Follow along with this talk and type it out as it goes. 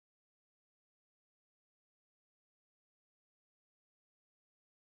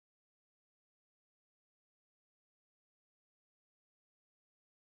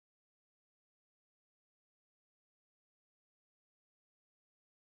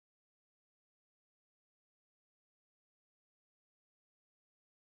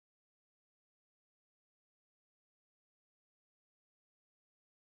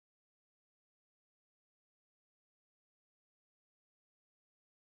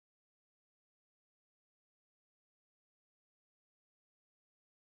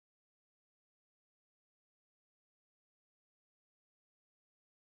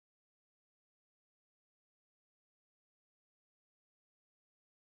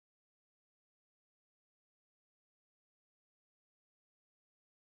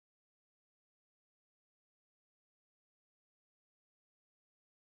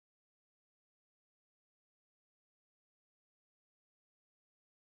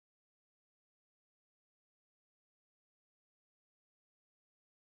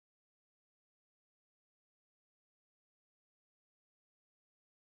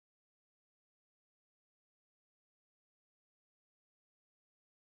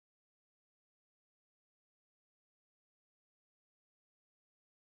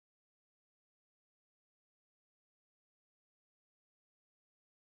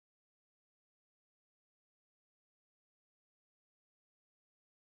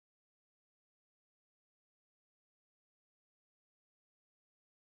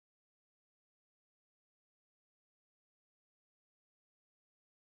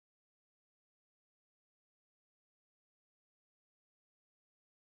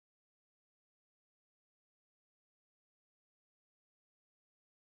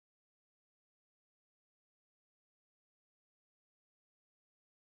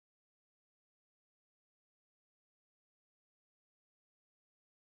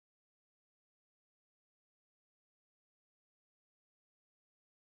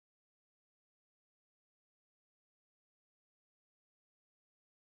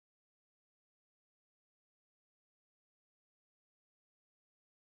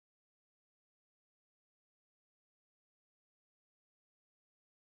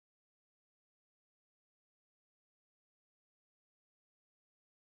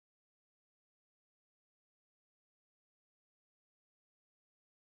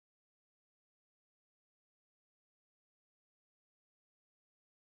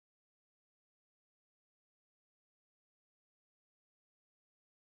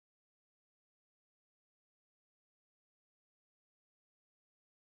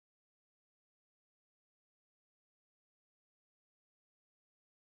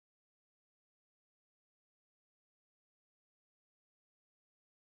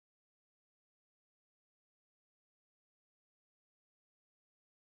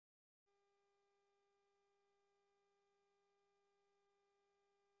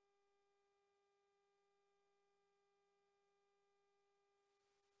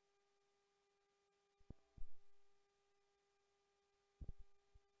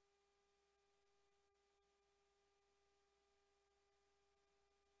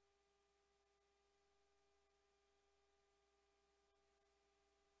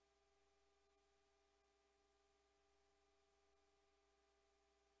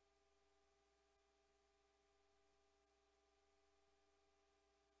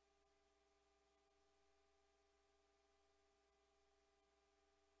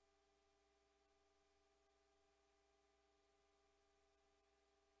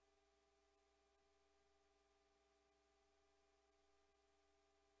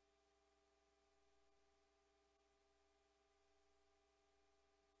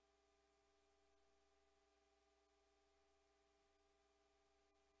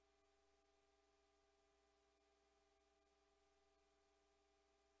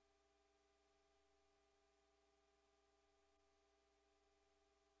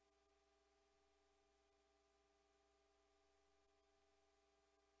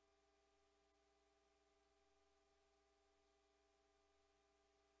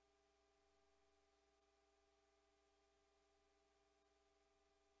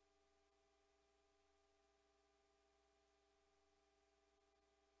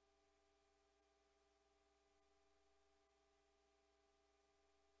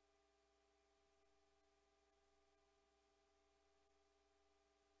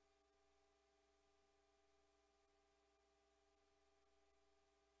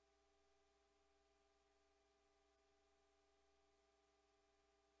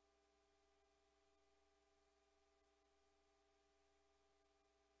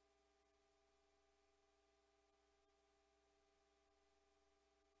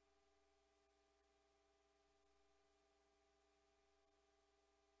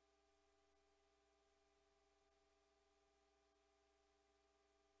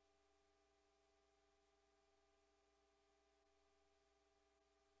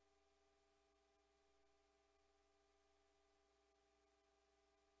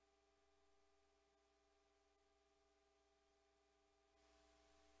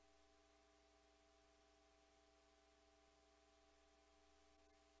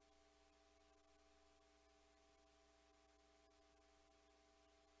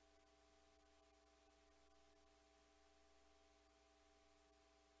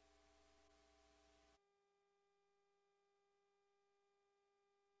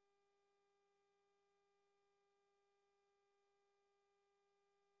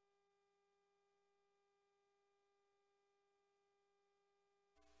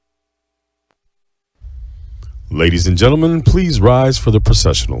Ladies and gentlemen, please rise for the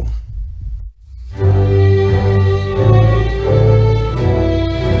processional.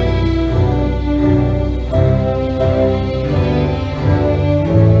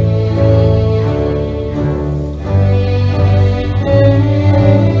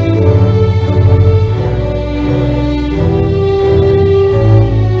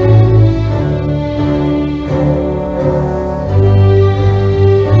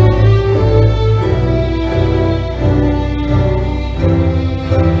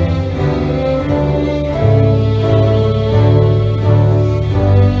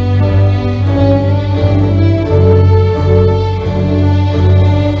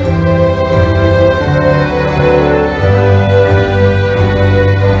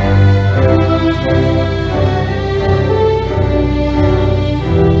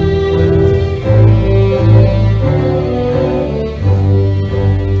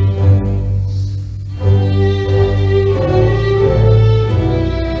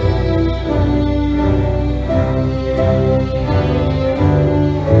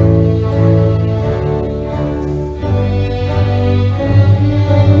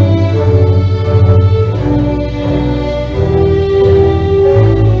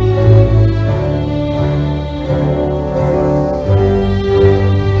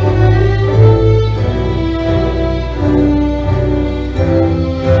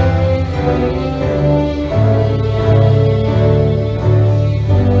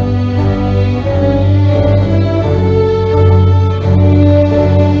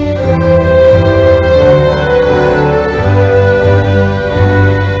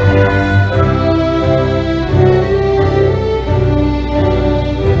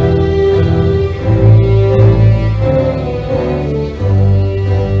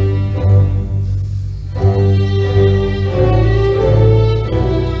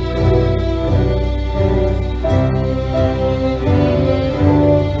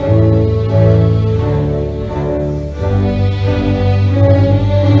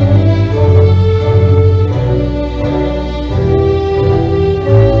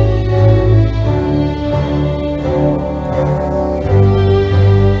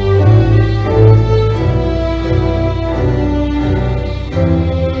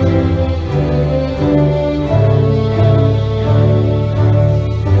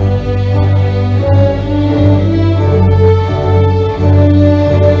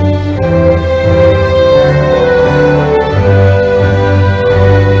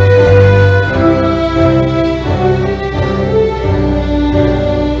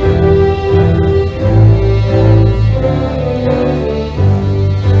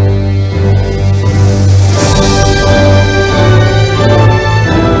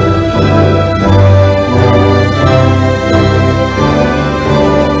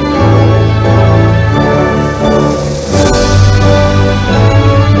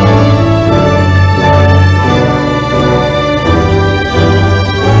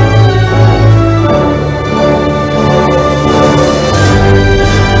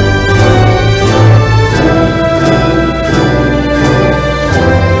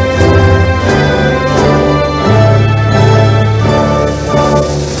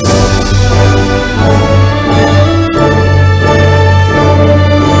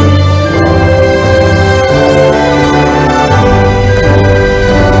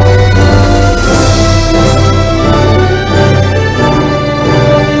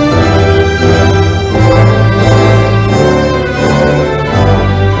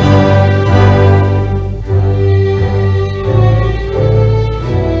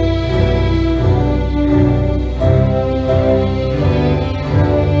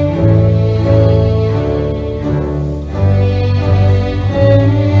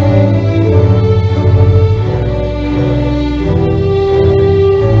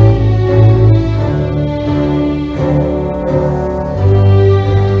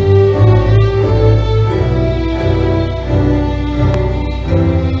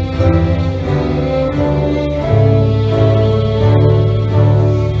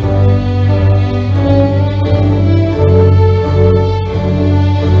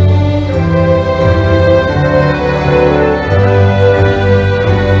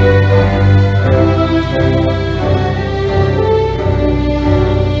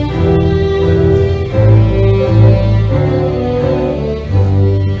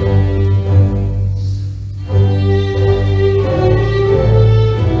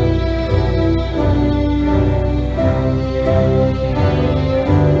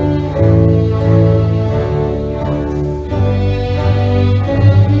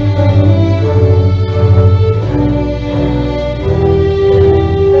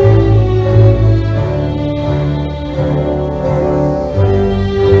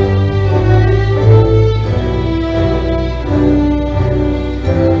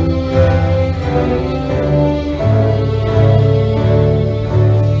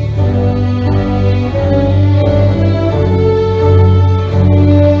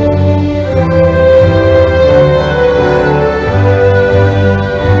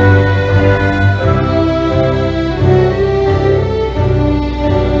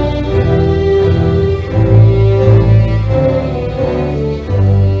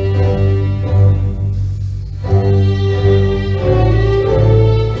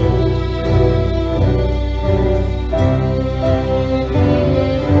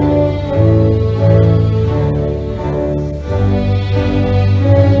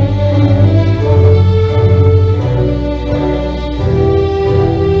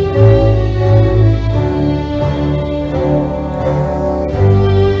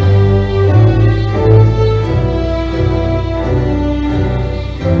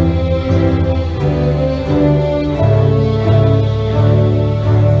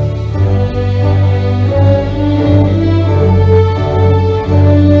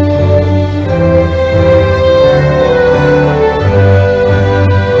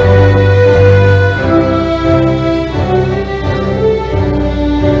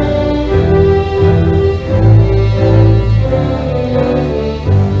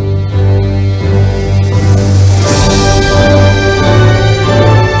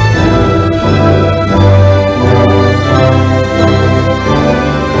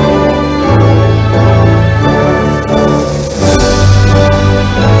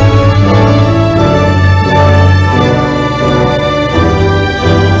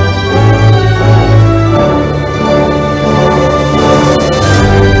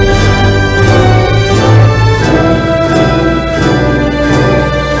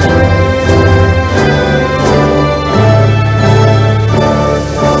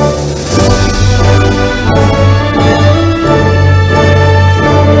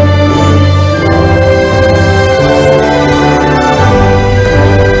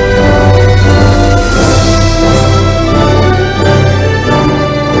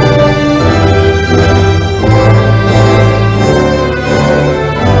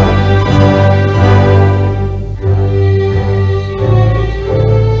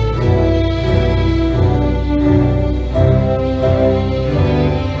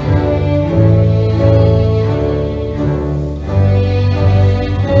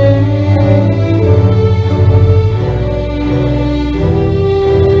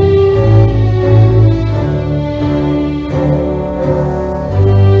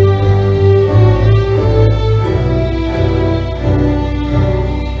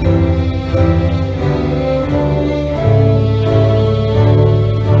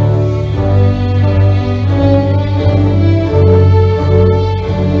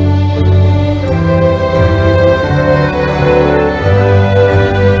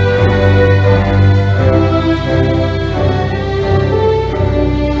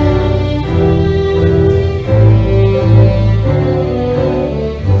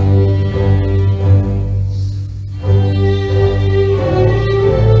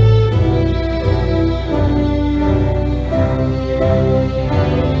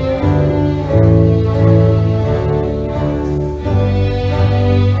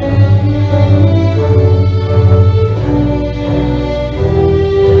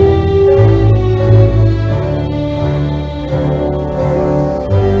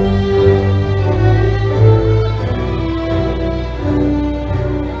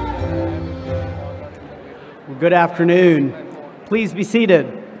 Good afternoon. Please be seated.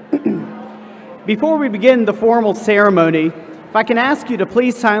 Before we begin the formal ceremony, if I can ask you to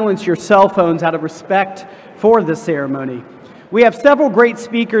please silence your cell phones out of respect for this ceremony. We have several great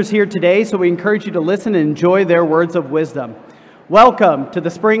speakers here today, so we encourage you to listen and enjoy their words of wisdom. Welcome to the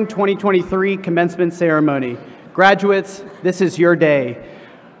Spring 2023 Commencement Ceremony. Graduates, this is your day.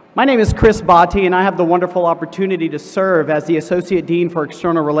 My name is Chris Botti, and I have the wonderful opportunity to serve as the Associate Dean for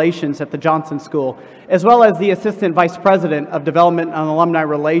External Relations at the Jonsson School, as well as the Assistant Vice President of Development and Alumni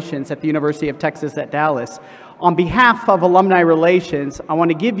Relations at the University of Texas at Dallas. On behalf of Alumni Relations, I want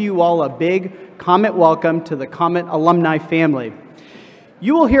to give you all a big Comet welcome to the Comet alumni family.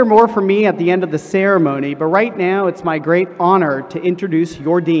 You will hear more from me at the end of the ceremony, but right now it's my great honor to introduce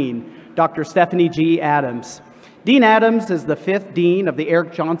your Dean, Dr. Stephanie G. Adams. Dean Adams is the 5th Dean of the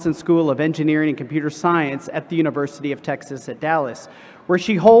Erik Jonsson School of Engineering and Computer Science at the University of Texas at Dallas, where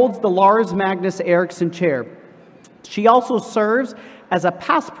she holds the Lars Magnus Eriksson Chair. She also serves as a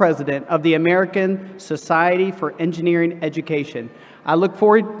past president of the American Society for Engineering Education. I look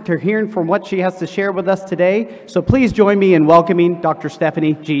forward to hearing from what she has to share with us today, so please join me in welcoming Dr.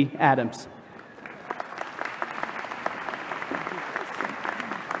 Stephanie G. Adams.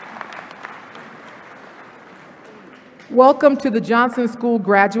 Welcome to the Jonsson School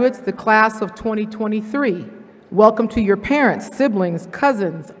graduates, the class of 2023. Welcome to your parents, siblings,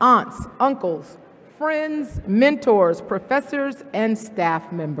 cousins, aunts, uncles, friends, mentors, professors, and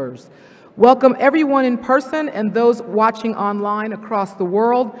staff members. Welcome everyone in person and those watching online across the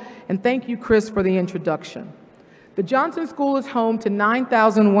world, and thank you, Chris, for the introduction. The Jonsson School is home to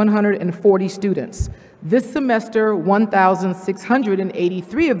 9,140 students. This semester,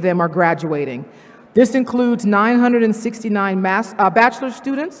 1,683 of them are graduating. This includes 969 bachelor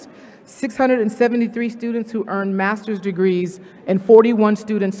students, 673 students who earn master's degrees, and 41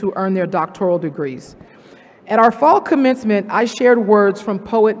 students who earn their doctoral degrees. At our fall commencement, I shared words from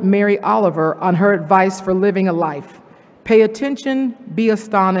poet Mary Oliver on her advice for living a life. Pay attention, be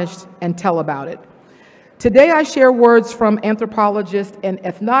astonished, and tell about it. Today I share words from anthropologist and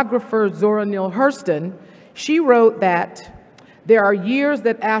ethnographer Zora Neale Hurston. She wrote that there are years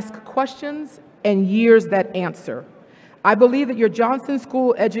that ask questions and years that answer. I believe that your Jonsson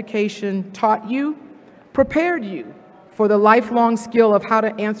School education taught you, prepared you for the lifelong skill of how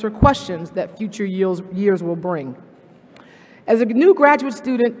to answer questions that future years will bring. As a new graduate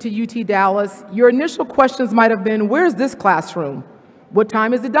student to UT Dallas, your initial questions might have been, where's this classroom? What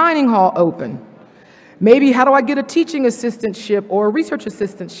time is the dining hall open? Maybe, how do I get a teaching assistantship or a research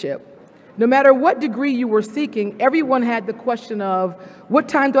assistantship? No matter what degree you were seeking, everyone had the question of, what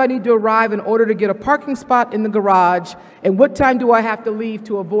time do I need to arrive in order to get a parking spot in the garage, and what time do I have to leave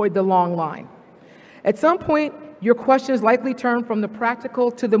to avoid the long line? At some point, your questions likely turn from the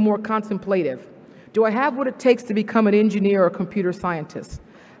practical to the more contemplative. Do I have what it takes to become an engineer or a computer scientist?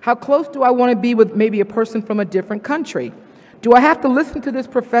 How close do I want to be with maybe a person from a different country? Do I have to listen to this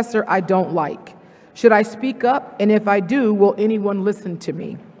professor I don't like? Should I speak up, and if I do, will anyone listen to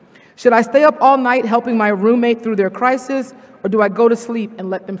me? Should I stay up all night helping my roommate through their crisis, or do I go to sleep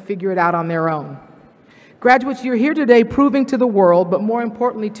and let them figure it out on their own? Graduates, you're here today proving to the world, but more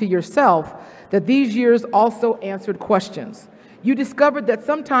importantly to yourself, that these years also answered questions. You discovered that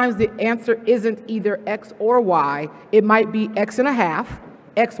sometimes the answer isn't either X or Y. It might be X and a half,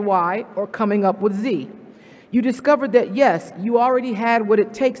 XY, or coming up with Z. You discovered that, yes, you already had what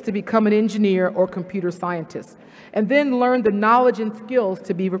it takes to become an engineer or computer scientist, and then learned the knowledge and skills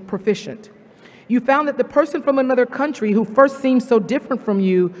to be proficient. You found that the person from another country who first seemed so different from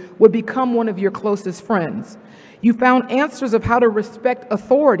you would become one of your closest friends. You found answers of how to respect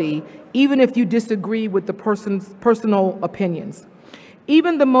authority, even if you disagree with the person's personal opinions.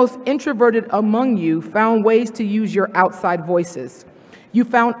 Even the most introverted among you found ways to use your outside voices. You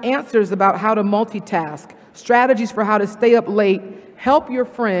found answers about how to multitask, strategies for how to stay up late, help your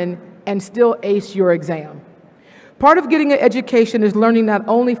friend, and still ace your exam. Part of getting an education is learning not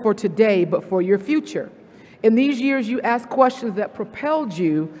only for today, but for your future. In these years, you asked questions that propelled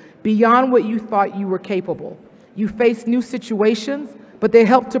you beyond what you thought you were capable. You faced new situations, but they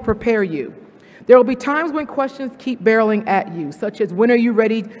helped to prepare you. There will be times when questions keep barreling at you, such as, when are you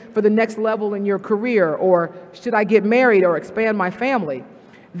ready for the next level in your career? Or, should I get married or expand my family?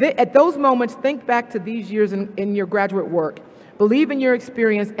 At those moments, think back to these years in your graduate work. Believe in your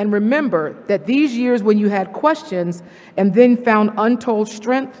experience, and remember that these years when you had questions and then found untold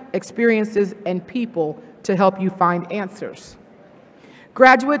strength, experiences, and people to help you find answers.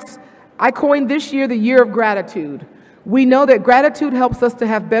 Graduates, I coined this year the year of gratitude. We know that gratitude helps us to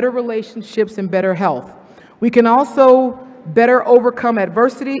have better relationships and better health. We can also better overcome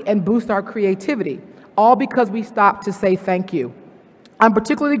adversity and boost our creativity. all because we stopped to say thank you. I'm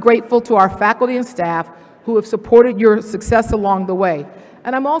particularly grateful to our faculty and staff who have supported your success along the way.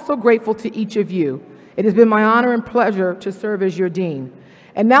 And I'm also grateful to each of you. It has been my honor and pleasure to serve as your dean.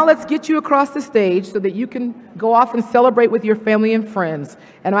 And now let's get you across the stage so that you can go off and celebrate with your family and friends.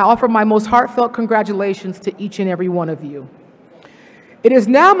 And I offer my most heartfelt congratulations to each and every one of you. It is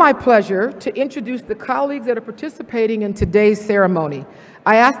now my pleasure to introduce the colleagues that are participating in today's ceremony.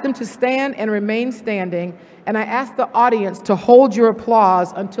 I ask them to stand and remain standing, and I ask the audience to hold your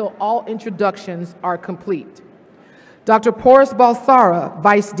applause until all introductions are complete. Dr. Porus Balsara,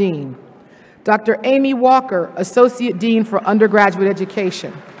 Vice Dean. Dr. Amy Walker, Associate Dean for Undergraduate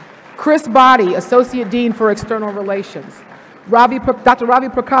Education. Chris Boddy, Associate Dean for External Relations. Dr. Ravi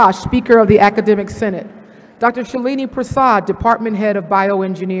Prakash, Speaker of the Academic Senate. Dr. Shalini Prasad, Department Head of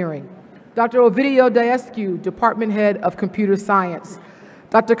Bioengineering. Dr. Ovidio Daescu, Department Head of Computer Science.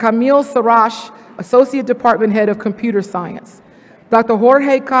 Dr. Camille Sarash, Associate Department Head of Computer Science. Dr.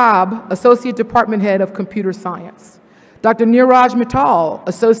 Jorge Cobb, Associate Department Head of Computer Science. Dr. Neeraj Mittal,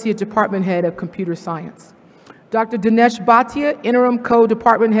 Associate Department Head of Computer Science. Dr. Dinesh Bhatia, Interim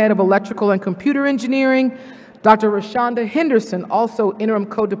Co-Department Head of Electrical and Computer Engineering. Dr. Rashonda Henderson, also Interim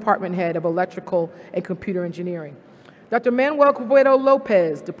Co-Department Head of Electrical and Computer Engineering. Dr. Manuel Quevedo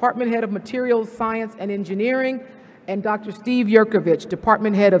Lopez, Department Head of Materials Science and Engineering. And Dr. Steve Yurkovich,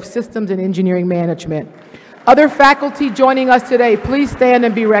 Department Head of Systems and Engineering Management. Other faculty joining us today, please stand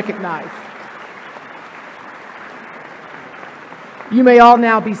and be recognized. You may all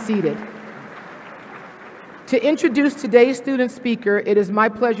now be seated. To introduce today's student speaker, it is my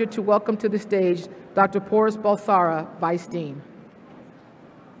pleasure to welcome to the stage Dr. Porus Balsara, Vice Dean.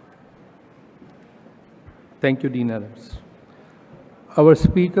 Thank you, Dean Adams. Our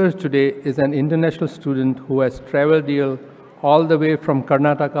speaker today is an international student who has traveled all the way from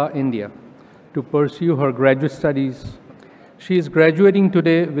Karnataka, India, to pursue her graduate studies. She is graduating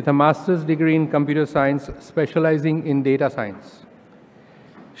today with a master's degree in computer science, specializing in data science.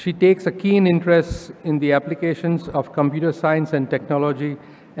 She takes a keen interest in the applications of computer science and technology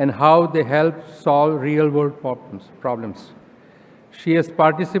and how they help solve real-world problems. She has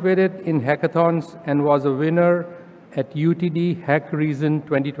participated in hackathons and was a winner at UTD Hack Reason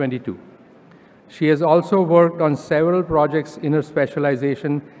 2022. She has also worked on several projects in her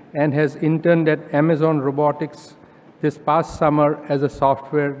specialization and has interned at Amazon Robotics this past summer as a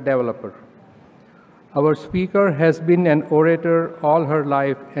software developer. Our speaker has been an orator all her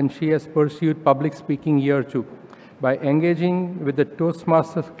life, and she has pursued public speaking year 2 by engaging with the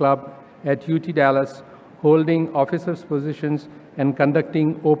Toastmasters Club at UT Dallas, holding officers' positions and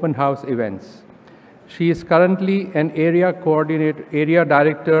conducting open house events. She is currently an area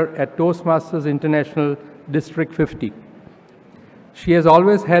director at Toastmasters International District 50. She has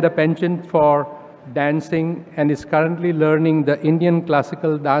always had a penchant for dancing and is currently learning the Indian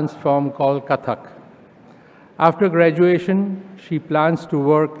classical dance form called Kathak. After graduation, she plans to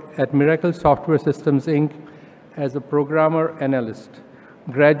work at Miracle Software Systems, Inc. as a programmer analyst.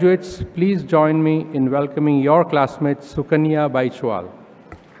 Graduates, please join me in welcoming your classmate, Sukanya Baichwal.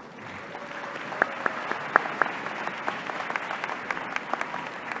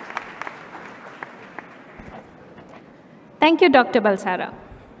 Thank you, Dr. Balsara.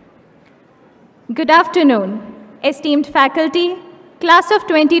 Good afternoon, esteemed faculty, class of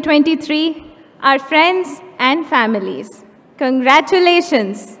 2023, our friends and families.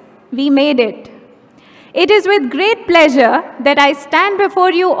 Congratulations, we made it. It is with great pleasure that I stand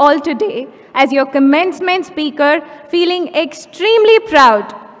before you all today as your commencement speaker, feeling extremely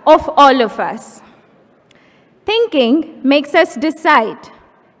proud of all of us. Thinking makes us decide.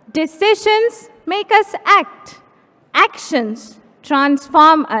 Decisions make us act. Actions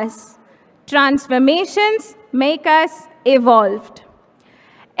transform us. Transformations make us evolved.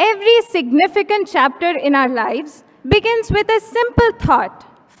 Every significant chapter in our lives begins with a simple thought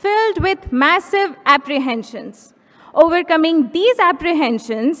filled with massive apprehensions. Overcoming these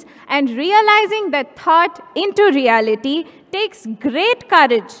apprehensions and realizing that thought into reality takes great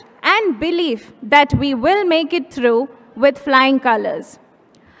courage and belief that we will make it through with flying colors.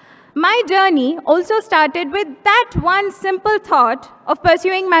 My journey also started with that one simple thought of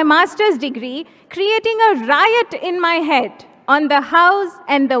pursuing my master's degree, creating a riot in my head on the hows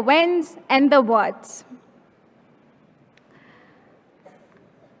and the whens and the whats.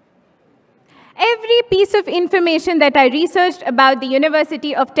 Every piece of information that I researched about the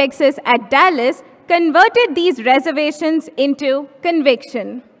University of Texas at Dallas converted these reservations into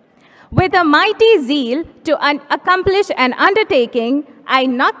conviction. With a mighty zeal to accomplish an undertaking, I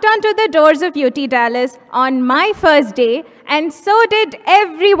knocked onto the doors of UT Dallas on my first day, and so did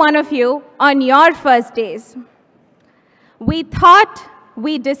every one of you on your first days. We thought,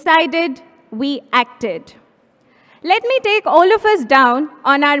 we decided, we acted. Let me take all of us down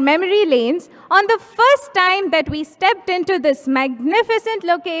on our memory lanes on the first time that we stepped into this magnificent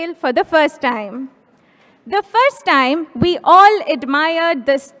locale for the first time. The first time we all admired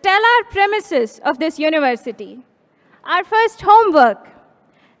the stellar premises of this university. Our first homework.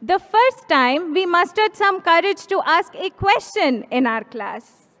 The first time we mustered some courage to ask a question in our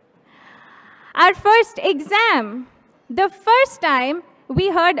class. Our first exam. The first time we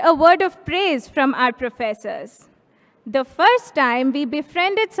heard a word of praise from our professors. The first time we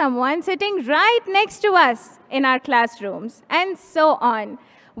befriended someone sitting right next to us in our classrooms, and so on.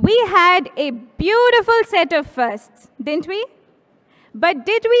 We had a beautiful set of firsts, didn't we? But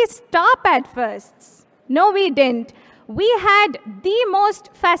did we stop at firsts? No, we didn't. We had the most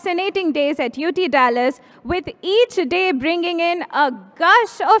fascinating days at UT Dallas, with each day bringing in a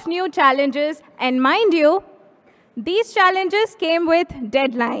gush of new challenges, and mind you, these challenges came with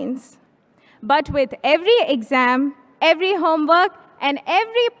deadlines. But with every exam, every homework, and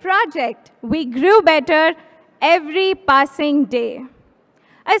every project, we grew better every passing day.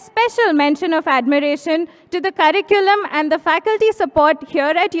 A special mention of admiration to the curriculum and the faculty support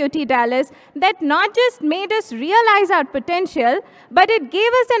here at UT Dallas that not just made us realize our potential, but it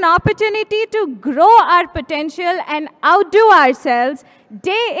gave us an opportunity to grow our potential and outdo ourselves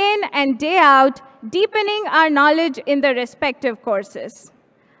day in and day out, deepening our knowledge in the respective courses.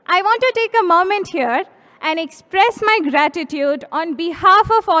 I want to take a moment here and express my gratitude on behalf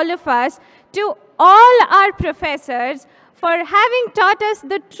of all of us to all our professors for having taught us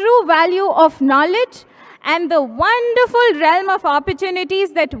the true value of knowledge and the wonderful realm of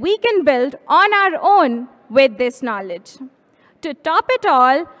opportunities that we can build on our own with this knowledge. To top it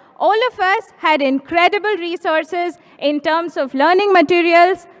all of us had incredible resources in terms of learning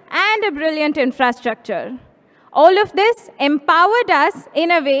materials and a brilliant infrastructure. All of this empowered us in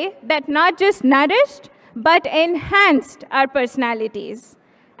a way that not just nourished, but enhanced our personalities.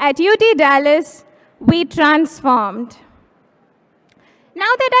 At UT Dallas, we transformed.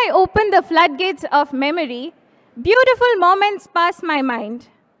 Now that I open the floodgates of memory, beautiful moments pass my mind.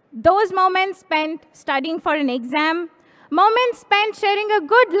 Those moments spent studying for an exam, moments spent sharing a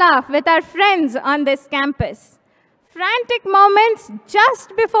good laugh with our friends on this campus, frantic moments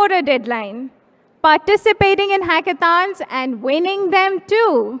just before a deadline, participating in hackathons and winning them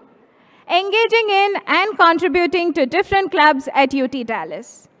too, engaging in and contributing to different clubs at UT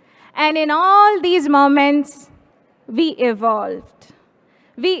Dallas. And in all these moments, we evolved.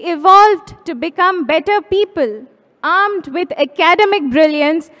 We evolved to become better people, armed with academic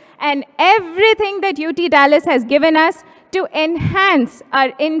brilliance and everything that UT Dallas has given us to enhance our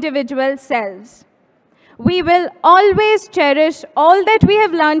individual selves. We will always cherish all that we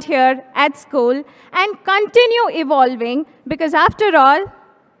have learned here at school and continue evolving because, after all,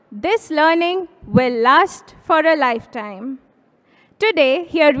 this learning will last for a lifetime. Today,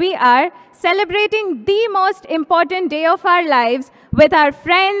 here we are, celebrating the most important day of our lives with our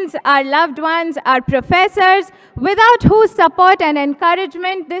friends, our loved ones, our professors, without whose support and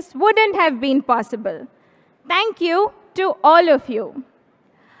encouragement this wouldn't have been possible. Thank you to all of you.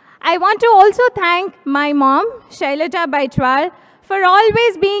 I want to also thank my mom, Shailaja Baichwal, for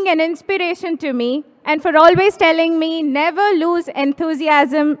always being an inspiration to me and for always telling me never lose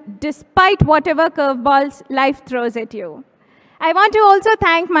enthusiasm despite whatever curveballs life throws at you. I want to also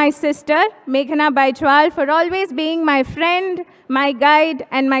thank my sister, Meghna Baichwal, for always being my friend, my guide,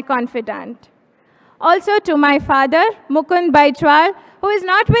 and my confidant. Also to my father, Mukund Baichwal, who is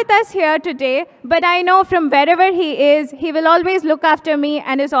not with us here today, but I know from wherever he is, he will always look after me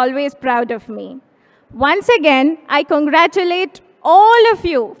and is always proud of me. Once again, I congratulate all of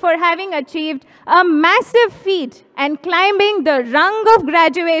you for having achieved a massive feat and climbing the rung of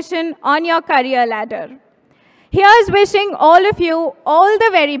graduation on your career ladder. Here's wishing all of you all the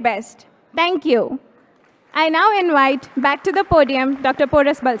very best. Thank you. I now invite back to the podium Dr.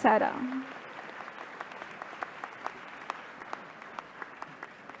 Poras Balsara.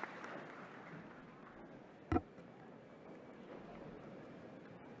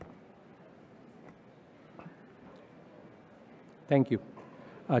 Thank you.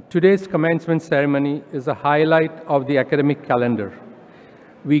 Today's commencement ceremony is a highlight of the academic calendar.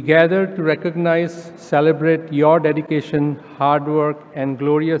 We gather to recognize, celebrate your dedication, hard work, and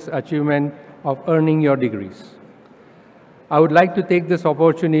glorious achievement of earning your degrees. I would like to take this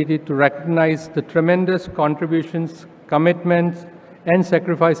opportunity to recognize the tremendous contributions, commitments, and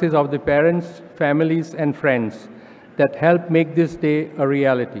sacrifices of the parents, families, and friends that help make this day a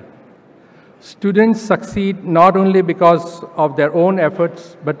reality. Students succeed not only because of their own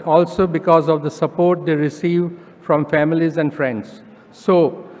efforts, but also because of the support they receive from families and friends.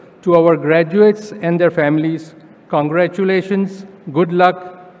 So, to our graduates and their families, congratulations, good luck,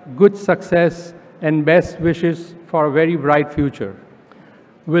 good success, and best wishes for a very bright future.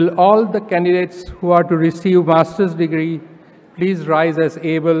 Will all the candidates who are to receive master's degree please rise as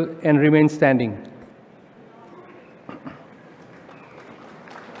able and remain standing.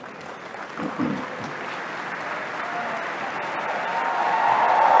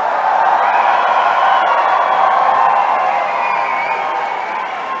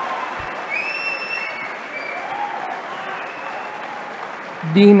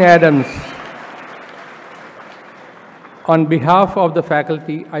 Dean Adams, on behalf of the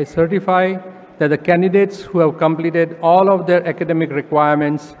faculty, I certify that the candidates who have completed all of their academic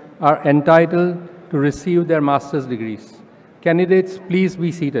requirements are entitled to receive their master's degrees. Candidates, please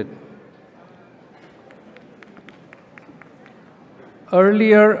be seated.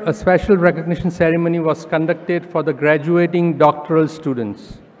 Earlier, a special recognition ceremony was conducted for the graduating doctoral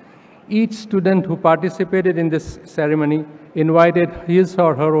students. Each student who participated in this ceremony invited his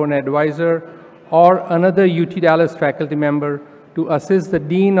or her own advisor or another UT Dallas faculty member to assist the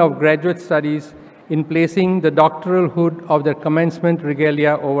Dean of Graduate Studies in placing the doctoral hood of their commencement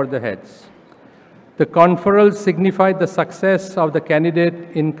regalia over the heads. The conferral signified the success of the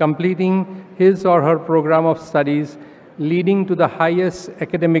candidate in completing his or her program of studies, leading to the highest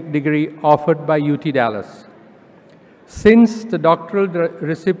academic degree offered by UT Dallas. Since the doctoral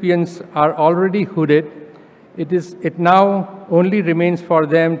recipients are already hooded, it now only remains for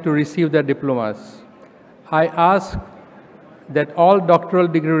them to receive their diplomas. I ask that all doctoral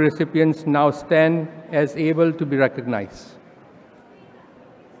degree recipients now stand as able to be recognized.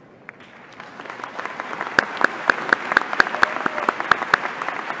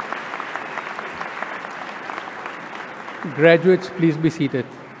 Graduates, please be seated.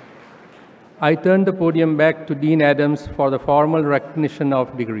 I turn the podium back to Dean Adams for the formal recognition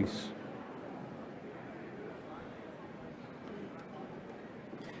of degrees.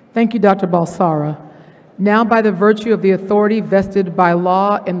 Thank you, Dr. Balsara. Now, by the virtue of the authority vested by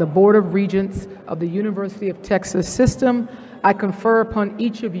law in the Board of Regents of the University of Texas System, I confer upon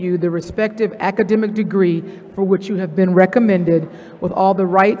each of you the respective academic degree for which you have been recommended, with all the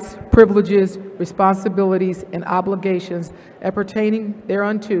rights, privileges, responsibilities, and obligations appertaining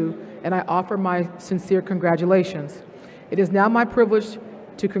thereunto, and I offer my sincere congratulations. It is now my privilege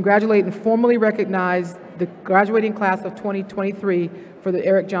to congratulate and formally recognize the graduating class of 2023 for the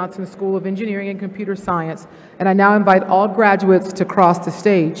Erik Jonsson School of Engineering and Computer Science, and I now invite all graduates to cross the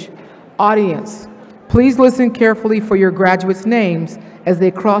stage. Audience, please listen carefully for your graduates' names as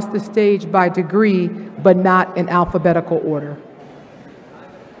they cross the stage by degree, but not in alphabetical order.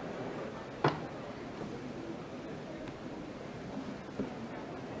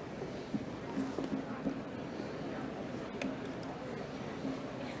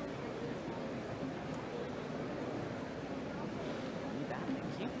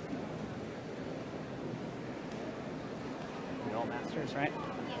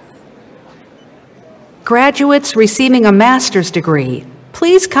 Graduates receiving a master's degree,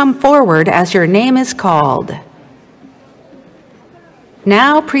 please come forward as your name is called.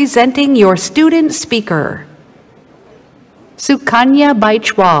 Now presenting your student speaker, Sukanya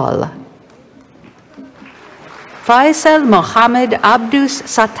Baichwal, Faisal Mohammed Abdus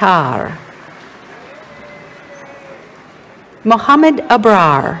Sattar, Mohammed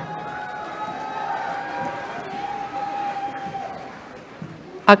Abrar,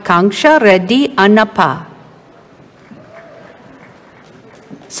 Akanksha Reddy Annappa,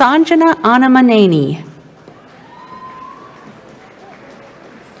 Sanjana Anamaneni,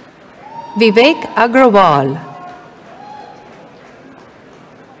 Vivek Agrawal,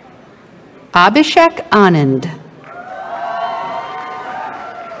 Abhishek Anand,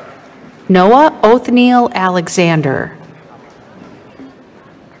 Noah Othniel Alexander,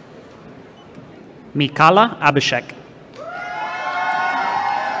 Mikala Abhishek,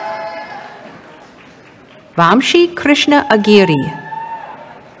 Vamshi Krishna Agiri,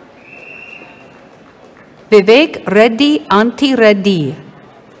 Vivek Reddy Anti Reddy,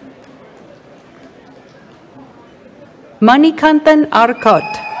 Manikanthan Arkot,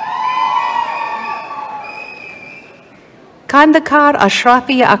 Kandakar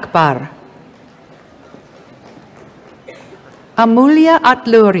Ashrafi Akbar, Amulya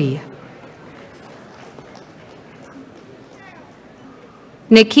Atluri,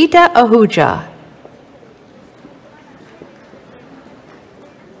 Nikita Ahuja,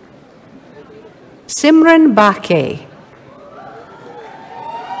 Simran Bake,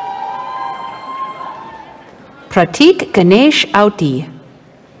 Pratik Ganesh Auti.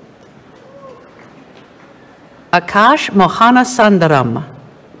 Akash Mohana Sundaram.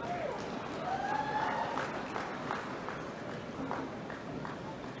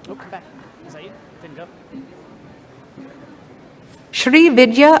 Shri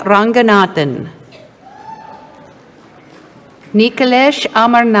Vidya Ranganathan. Nikalesh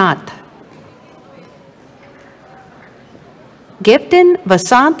Amarnath. Gifton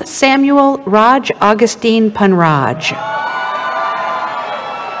Vasant Samuel Raj Augustine Panraj.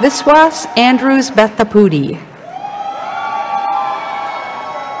 Viswas Andrews Bethapudi.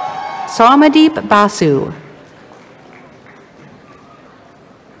 Saumadeep Basu.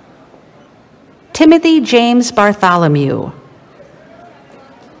 Timothy James Bartholomew.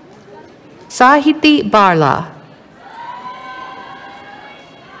 Sahiti Barla.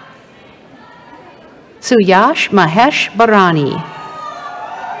 Suyash Mahesh Barani.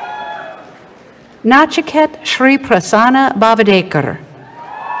 Nachiket Shri Prasanna Bhavadekar.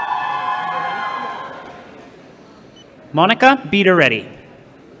 Monica Beater-Reddy.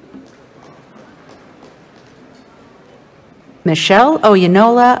 Michelle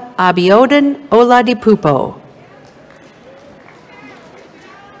Oyenola Abiodun Oladipupo.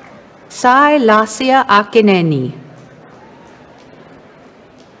 Sai Lasya Akineni.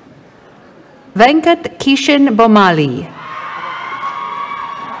 Venkat Kishan Bomali.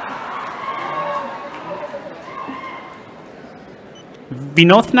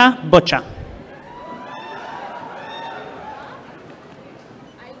 Vinodna Butcha.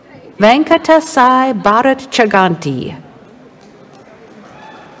 Venkata Sai Bharat Chaganti.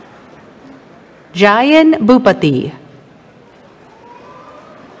 Jayan Bhupati.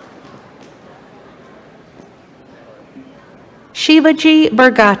 Shivaji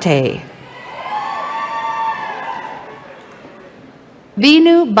Bergate.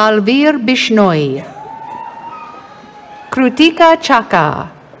 Vinu Balvir Bishnoi. Krutika Chaka.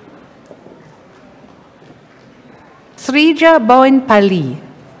 Srija Boinpalli.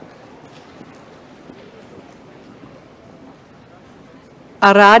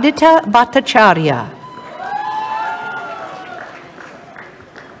 Aradita Bhattacharya.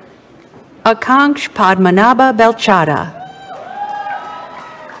 Akanksh Padmanabha Belchada.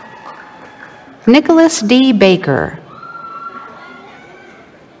 Nicholas D. Baker.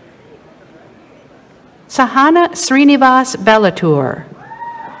 Sahana Srinivas Belatur.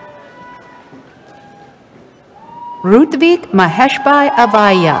 Rutvik Maheshbai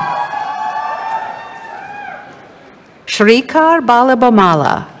Avaya. Shrikar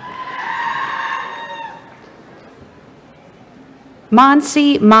Balabamala.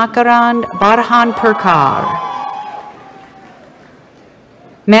 Mansi Makarand Barhan Purkar.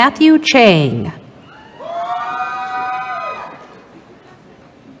 Matthew Chang.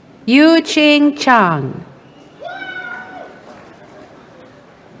 Yu Ching Chang.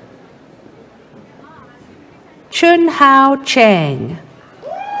 Chun Hao Chang.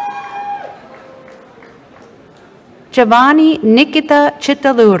 Giovanni Nikita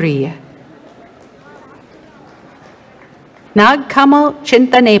Chittaluri. Nagkamal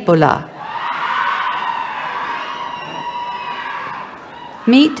Chintanepula.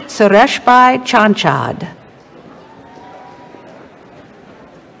 Meet Sureshbhai Chanchad.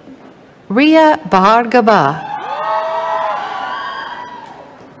 Ria Bhargava.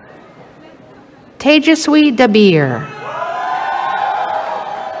 Tejaswi Dabir.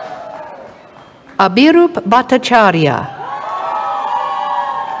 Abirup Bhattacharya.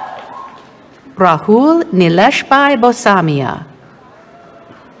 Rahul Nileshbhai Bosamia.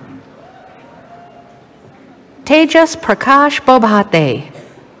 Tejas Prakash Bobhate.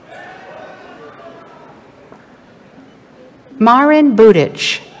 Marin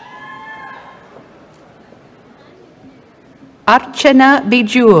Budich. Archana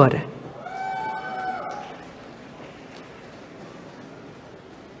Bijur.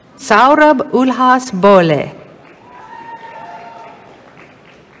 Saurabh Ulhas Bole.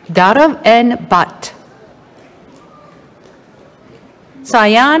 Darav N. Bhatt.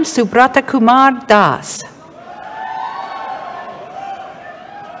 Sayan Subrata Kumar Das.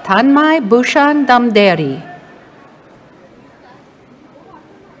 Tanmay Bhushan Damderi.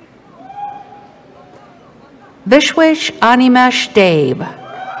 Vishwesh Animesh Deb.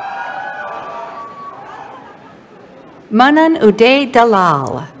 Manan Uday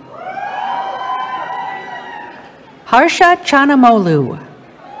Dalal. Harsha Chanamolu.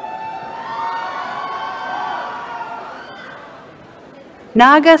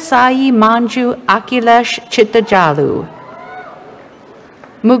 Naga Sai Manju Akhilesh Chittajalu.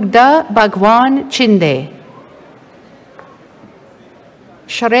 Mugdha Bhagwan Chinde.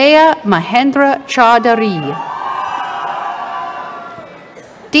 Shreya Mahendra Chaudhary.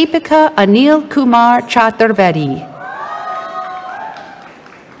 Deepika Anil Kumar Chaturvedi.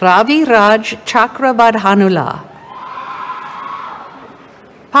 Ravi Raj Chakravadhanula.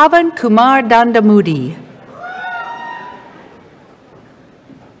 Pavan Kumar Dandamudi.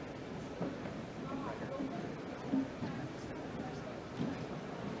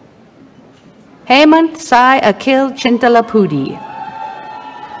 Hemant Sai Akhil Chintalapudi.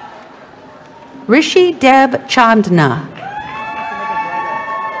 Rishi Deb Chandna.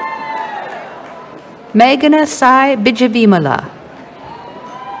 Meghana Sai Bijavimala.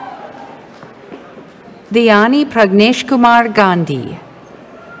 Dhyani Pragnesh Kumar Gandhi.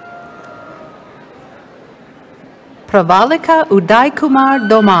 Pravalika Uday Kumar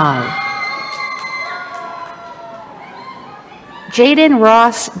Domal. Jaden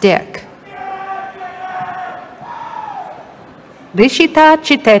Ross Dick. Rishita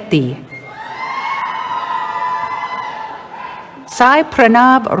Chiteti. Sai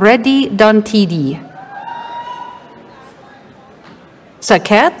Pranab Reddy Dantidi.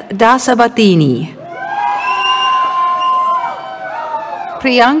 Saket Dasavatini.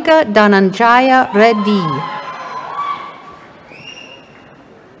 Priyanka Dhananjaya Reddy.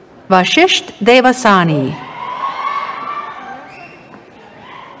 Vashisht Devasani.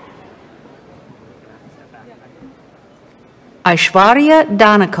 Aishwarya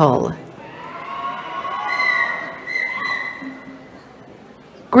Danakul.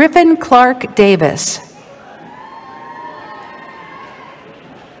 Griffin Clark Davis.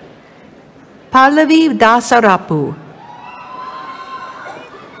 Pallavi Dasarapu.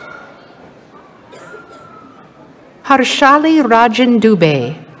 Harshali Rajan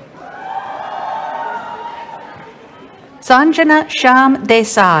Dubey. Sanjana Sham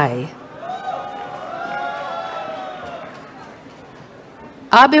Desai.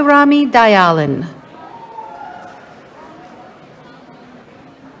 Abhirami Dayalan.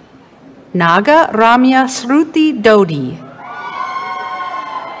 Naga Ramya Sruti Dodi.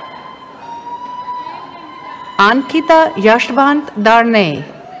 Ankita Yashvant Darne.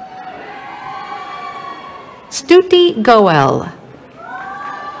 Stuti Goel.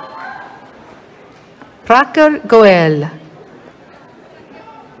 Prakar Goel.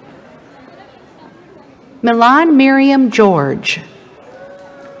 Milan Miriam George.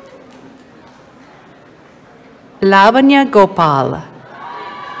 Lavanya Gopal.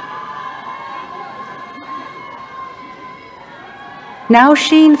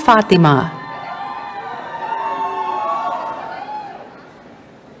 Nausheen Fatima.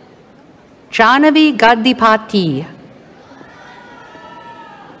 Janavi Gaddipati.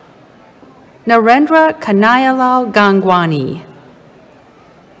 Narendra Kanayalal Gangwani.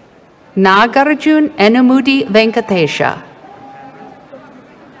 Nagarjun Enamudi Venkatesha.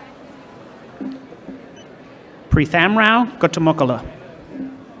 Prithamrao Gautamukala.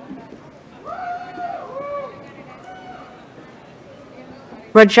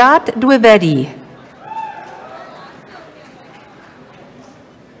 Rajat Dwivedi.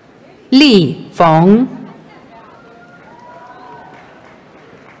 Li Fong.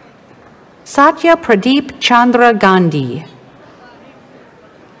 Satya Pradeep Chandra Gandhi.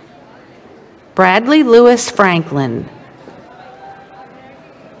 Bradley Lewis Franklin.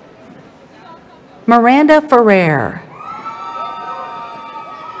 Miranda Ferrer.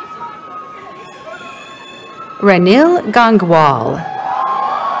 Ranil Gangwal.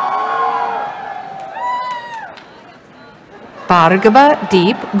 Bhargava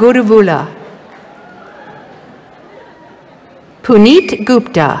Deep Guruvula. Puneet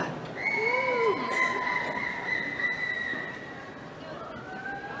Gupta.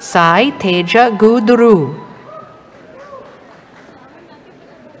 Sai Teja Gudru.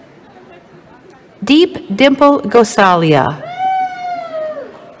 Deep Dimple Gosalia.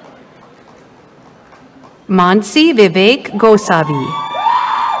 Mansi Vivek Gosavi.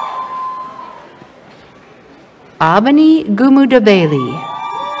 Avani Gumudabeli.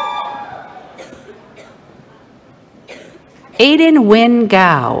 Aiden Win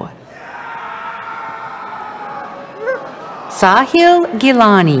Gao. Sahil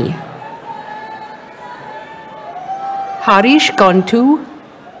Gilani. Harish Gontu.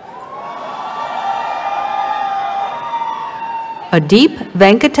 Adeep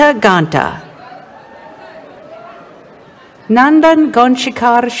Venkata Ganta. Nandan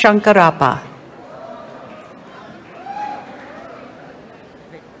Gonshikar Shankarappa.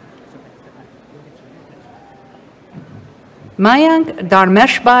 Mayank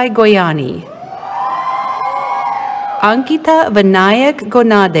Dharmeshbhai Goyani. Ankita Vinayak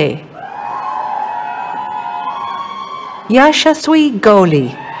Gonade. Yashaswi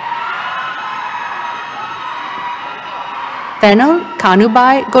Goli. Fenel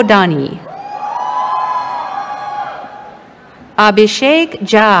Kanubai Godani. Abhishek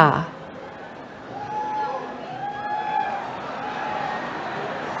Jha.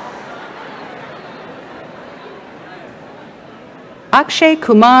 Akshay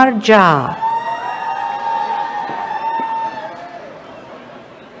Kumar Jha.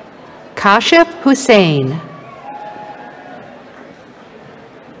 Kashif Hussain.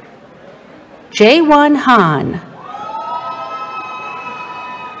 Jaewon Han.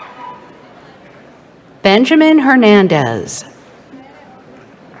 Benjamin Hernandez.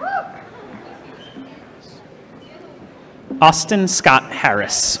 Austin Scott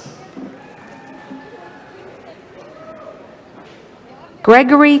Harris.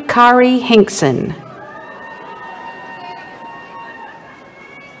 Gregory Kari Hinkson.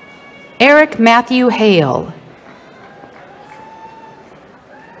 Erik Matthew Hale.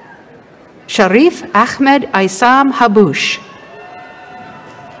 Sharif Ahmed Isam Habush.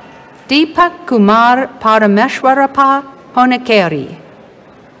 Deepak Kumar Parameshwarappa Honekeri.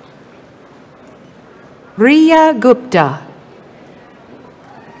 Riya Gupta.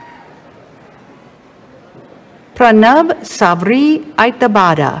 Pranab Savri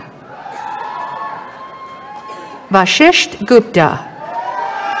Aitabada. Vashisht Gupta.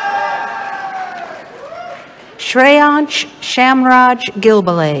 Shreyansh Shamraj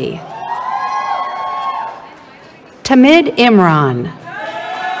Gilbale. Tamid Imran.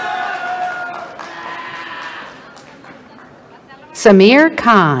 Samir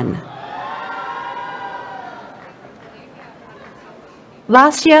Khan.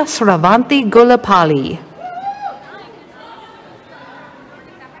 Lasya Sravanti Gulapali.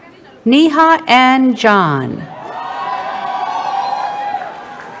 Neha Ann John.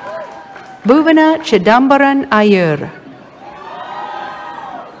 Bhuvana Chidambaran Ayur.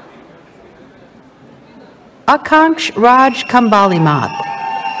 Akanksh Raj Kambalimat.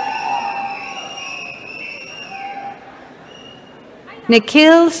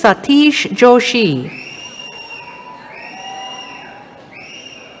 Nikhil Satish Joshi.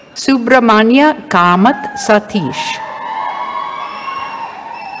 Subramanya Kamat Satish.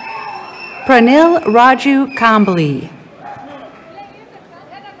 Pranil Raju Kambli.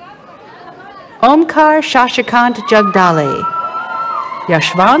 Omkar Shashikant Jagdale.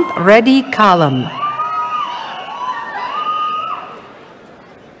 Yashwant Reddy Kalam.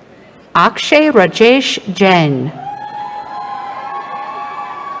 Akshay Rajesh Jain.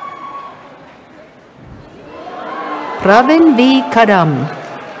 Pravin V. Kadam.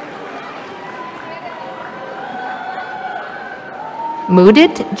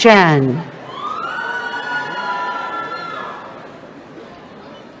 Mudit Jan.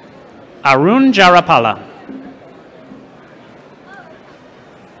 Arun Jarapala.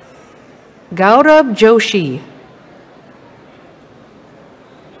 Gaurav Joshi.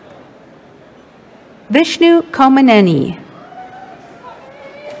 Vishnu Komaneni.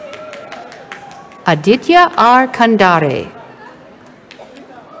 Aditya R. Kandare.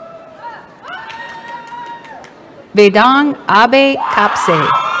 Vedang Abe Kapse.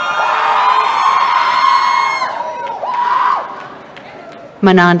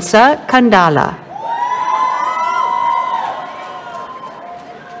 Manansa Kandala.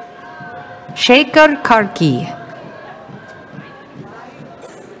 Shekhar Karki.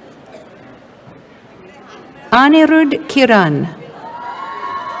 Anirudh Kiran.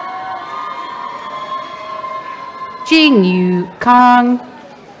 Jingyu Kang.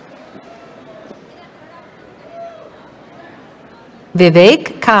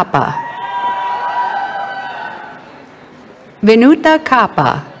 Vivek Kappa. Vinuta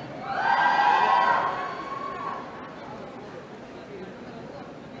Kappa.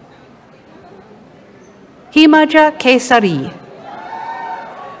 Himaja Kesari.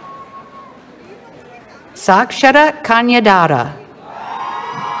 Sakshara Kanyadara.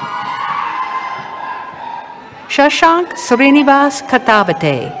 Shashank Srinivas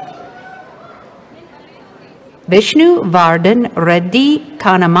Katavate. Vishnu Vardhan Reddy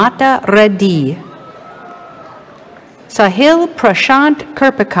Kanamata Reddy. Sahil Prashant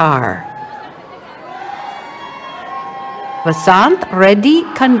Kirpikar. Vasant Reddy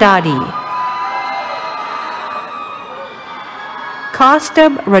Kandadi.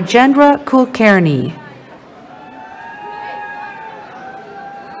 Kostab Rajendra Kulkarni.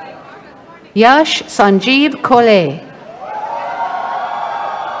 Yash Sanjeev Kole.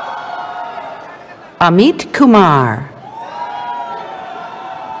 Amit Kumar.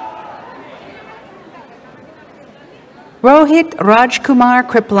 Rohit Rajkumar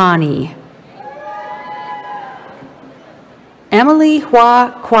Kriplani. Emily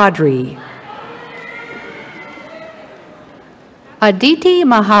Hua Quadri. Aditi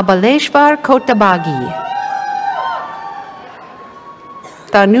Mahabaleshwar Kotabagi.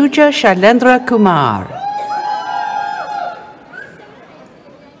 Tanuja Shailendra Kumar.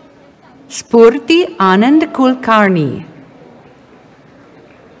 Spurti Anand Kulkarni.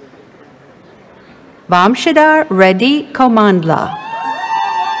 Vamshadar Reddy Komandla.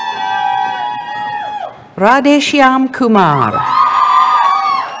 Radheshyam Kumar.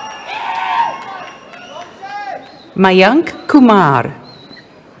 Mayank Kumar.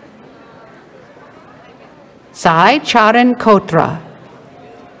 Sai Charan Kotra.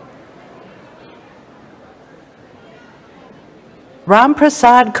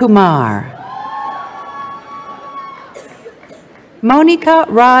 Ramprasad Kumar. Monica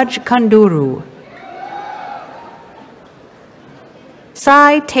Raj Kanduru.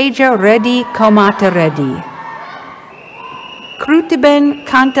 Sai Teja Reddy Komata Reddy. Krutiben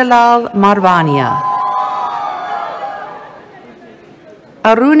Kantalal Marvania.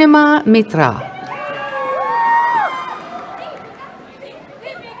 Arunima Mitra.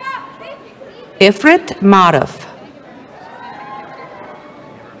 Ifrit Marif.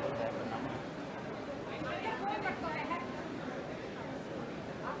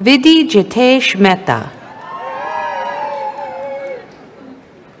 Vidhi Jitesh Mehta.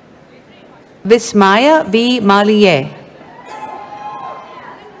 Vismaya V. Maliye.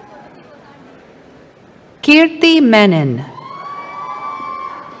 Kirti Menon.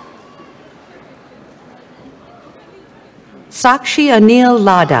 Sakshi Anil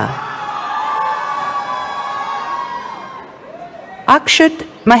Lada. Akshat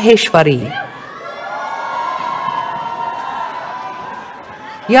Maheshwari.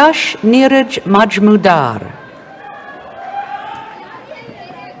 Yash Neeraj Majmudar.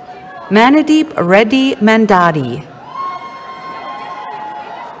 Manadeep Reddy Mandadi.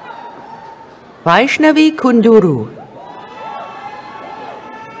 Vaishnavi Kunduru.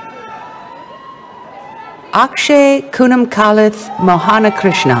 Akshay Kunamkalith Mohana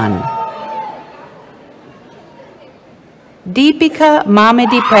Krishnan. Deepika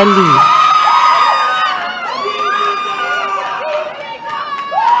Mamedipelli.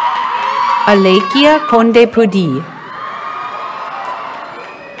 Alekia Kondepudi.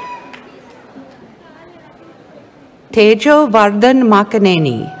 Tejo Vardhan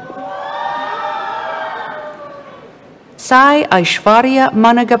Makaneni. Sai Aishwarya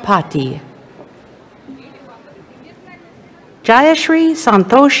Managapati. Jayashri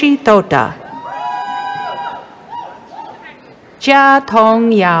Santoshi Tota. Jia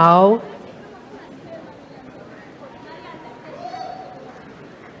Tong Yao.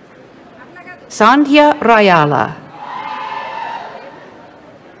 Sandhya Rayala.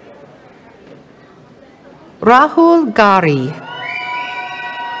 Rahul Gari.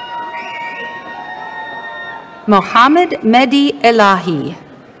 Mohammed Mehdi Elahi.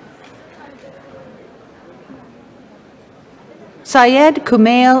 Syed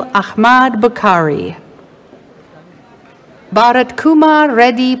Kumail Ahmad Bukhari. Bharat Kumar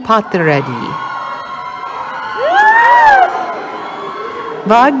Reddy Pathireddy.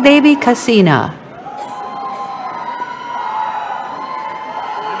 Vagdevi Kasina.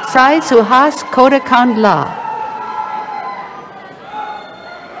 Sai Suhas Kodakandla.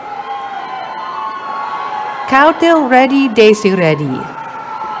 Kautil Reddy Desi Reddy.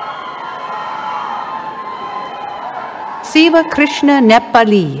 Siva Krishna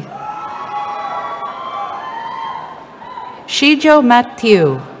Nepali. Shijo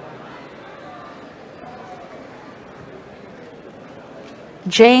Matthew.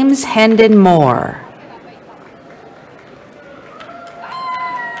 James Hendon Moore.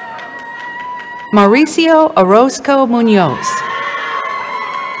 Mauricio Orozco Munoz.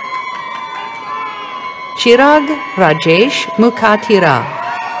 Chirag Rajesh Mukatira.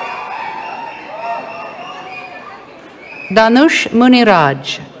 Danush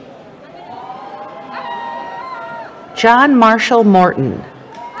Muniraj. John Marshall Morton.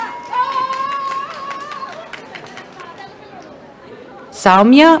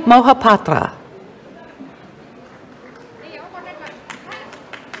 Saumya Mohapatra.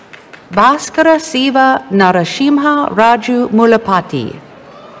 Bhaskara Siva Narasimha Raju Mulapati.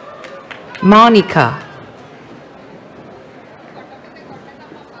 Monica.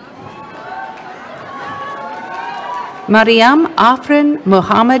 Mariam Afrin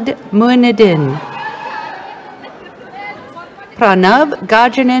Muhammad Muinuddin. Pranav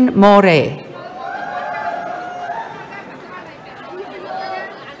Gajanan More.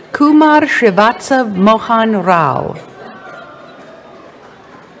 Kumar Srivatsav Mohan Rao.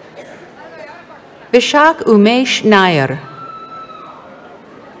 Vishak Umesh Nair.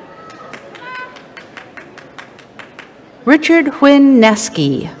 Richard Huynh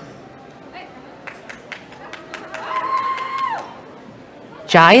Neski.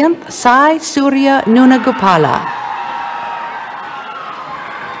 Jayant Sai Surya Nunagopala.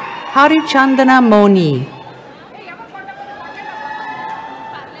 Harichandana Moni.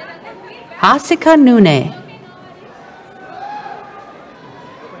 Hasika Nune.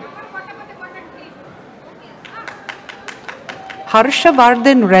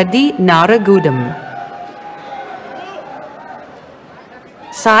 Harshavardhan Reddy Naragudam.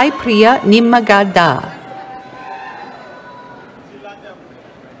 Sai Priya Nimmagadda.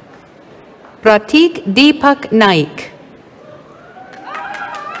 Pratik Deepak Naik.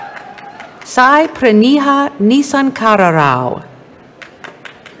 Sai Praniha Nisankara Rao.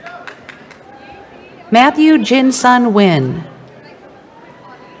 Matthew Jinsun Win.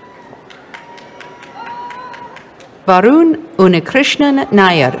 Varun Unikrishnan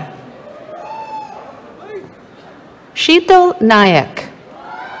Nair. Sheetal Nayak.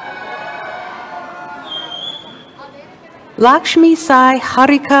 Lakshmi Sai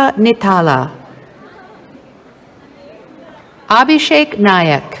Harika Nitala. Abhishek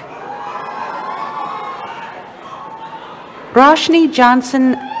Nayak. Roshni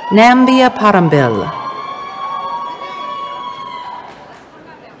Johnson Nambia Parambil.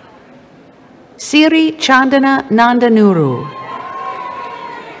 Siri Chandana Nandanuru.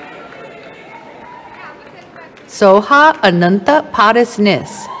 Soha Ananta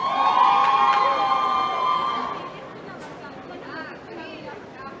Parisnis.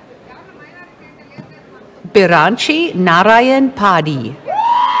 Biranchi Narayan Padi.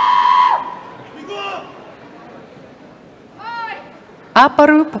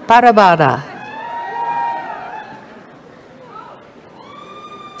 Aparup Parabada.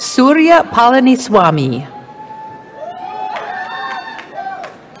 Surya Palaniswamy.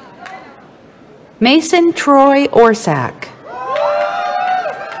 Mason Troy Orsak.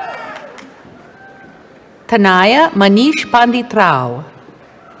 Tanaya Manish Panditrao.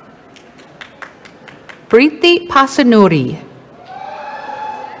 Preeti Pasanuri.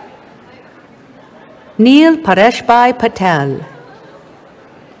 Neil Pareshbhai Patel.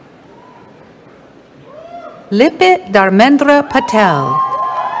 Lipit Dharmendra Patel.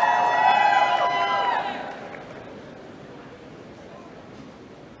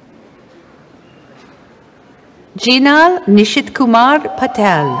 Jinal Nishit Kumar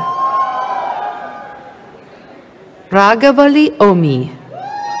Patel. Raghavali Omi.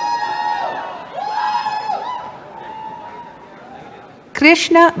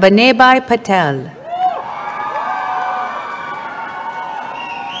 Krishna Vanebai Patel.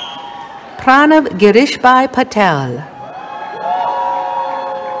 Pranav Girishbhai Patel.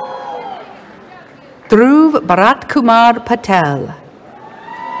 Dhruv Bharat Kumar Patel.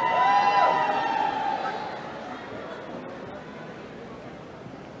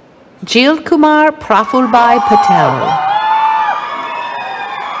 Jil Kumar Prafulbhai Patel.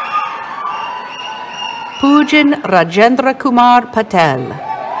 Pujan Rajendra Kumar Patel.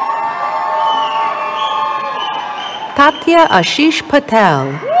 Tatya Ashish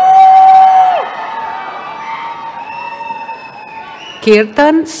Patel.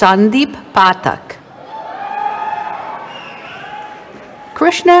 Kirtan Sandeep Pathak.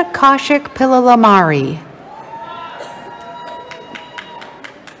 Krishna Kaushik Pillalamari.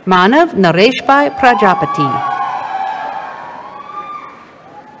 Manav Nareshbhai Prajapati.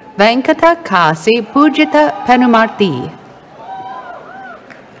 Venkata Kasi Pujita Penumarti.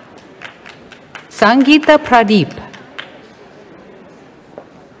 Sangeeta Pradeep.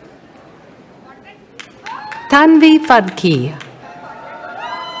 Tanvi Fadki.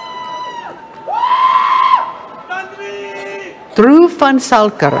 Dhruv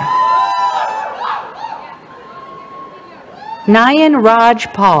Fansalkar. Nayan Raj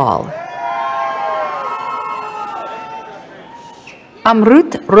Paul.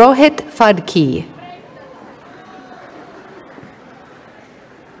 Amrut Rohit Fadki.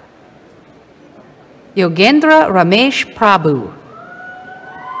 Yogendra Ramesh Prabhu.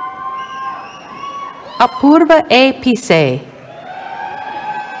 Apurva A. Pise.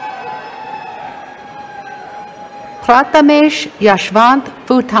 Prathamesh Yashvant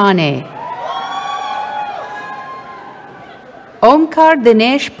Futane. Omkar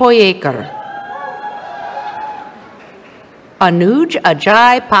Dinesh Poyekar. Anuj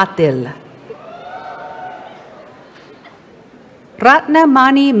Ajay Patil. Ratna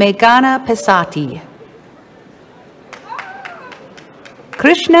Mani Meghana Pesati.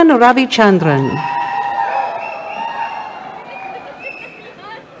 Krishnan Ravichandran.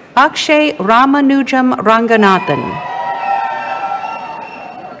 Akshay Ramanujam Ranganathan.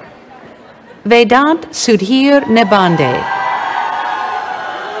 Vedant Sudhir Nebande.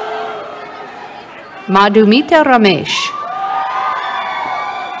 Madhumita Ramesh.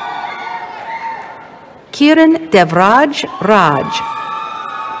 Kiran Devraj Raj.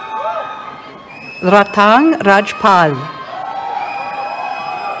 Ratang Rajpal.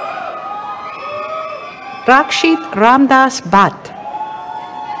 Rakshit Ramdas Bhatt.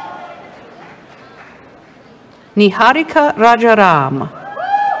 Niharika Rajaram.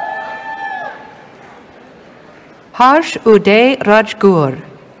 Harsh Uday Rajgur.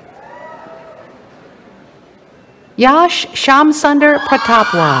 Yash Shamsundar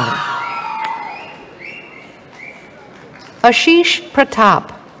Pratapwar. Ashish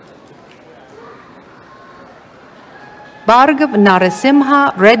Pratap. Bhargav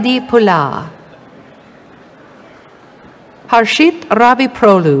Narasimha Reddy Pula. Harshit Ravi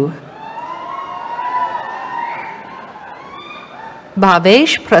Prolu.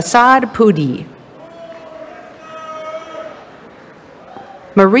 Bhavesh Prasad Pudi.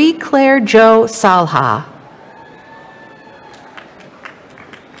 Marie Claire Jo Salha.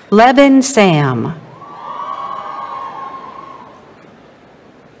 Levin Sam.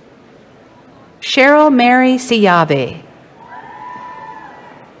 Cheryl Mary Siave.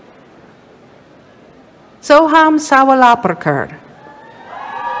 Soham Sawalaprkar.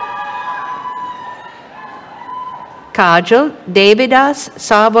 Kajal Devidas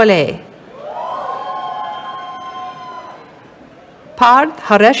Savole. Parth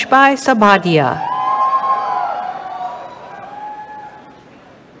Hareshbhai Sabhadia.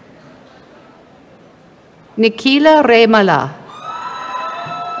 Nikila Remala.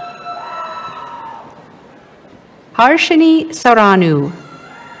 Harshini Saranu.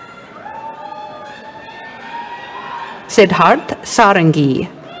 Siddharth Sarangi.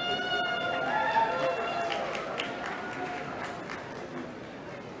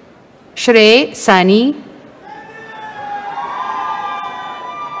 Shrey Sani.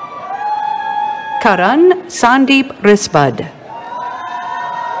 Karan Sandeep Risbad.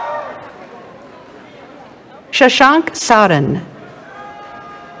 Shashank Saran.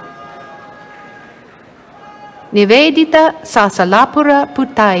 Nivedita Sasalapura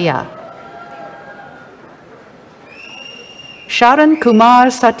Putaya. Sharan Kumar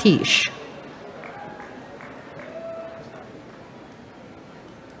Satish.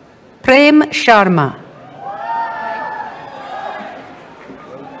 Prem Sharma.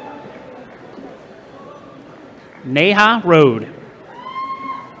 Neha Road.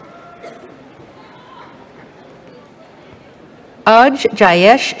 Aj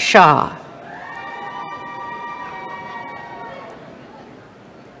Jayesh Shah.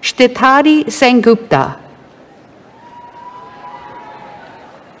 Shtithari Sengupta.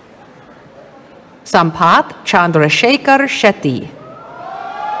 Sampath Chandrasekhar Shetty.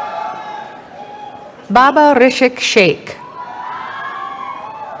 Baba Rishik Sheikh.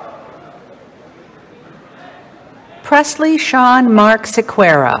 Presley Sean Mark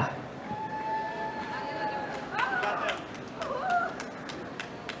Sequeira.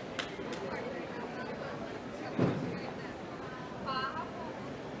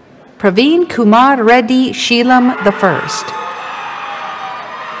 Praveen Kumar Reddy Sheelam I.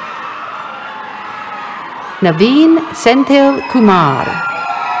 Naveen Senthil Kumar.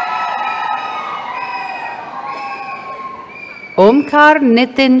 Omkar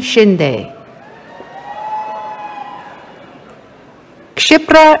Nitin Shinde.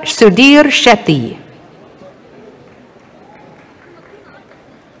 Kshipra Sudhir Shetty.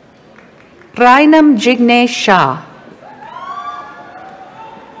 Rainam Jignesh Shah.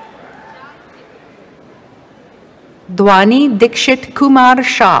 Dwani Dikshit Kumar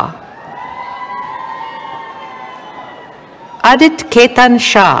Shah. Adit Ketan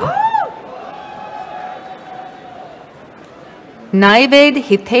Shah. Naived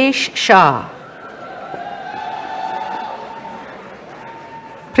Hitesh Shah.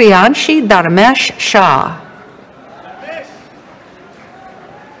 Priyanshi Dharmesh Shah.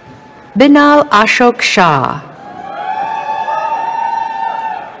 Binal Ashok Shah.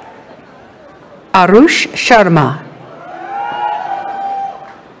 Arush Sharma.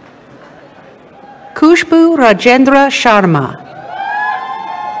 Kushbu Rajendra Sharma.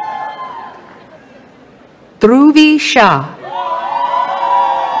 Dhruvi Shah.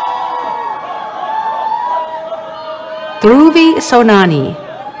 Dhruvi Sonani.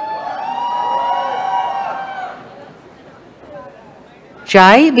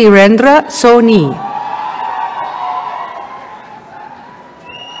 Jai Virendra Soni.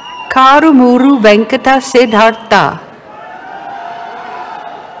 Karumuru Venkata Siddhartha.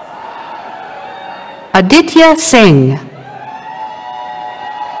 Aditya Singh.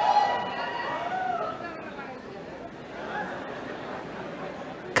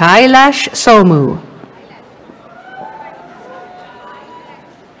 Kailash Somu.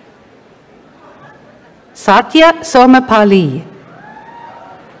 Satya Somapali.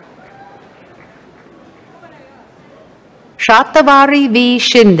 Shatavari V.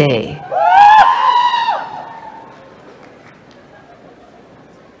 Shinde.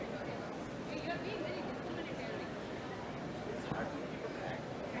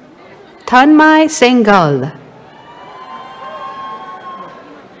 Tanmay Sengal.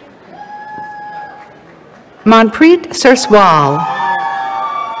 Manpreet Sirswal.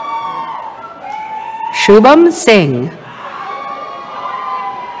 Shubham Singh.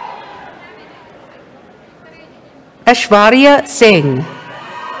 Aishwarya Singh.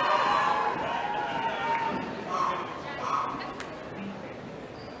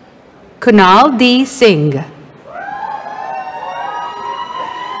 Kunal D. Singh.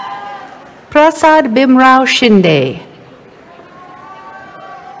 Prasad Bimrao Shinde.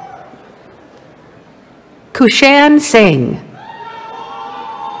 Kushan Singh.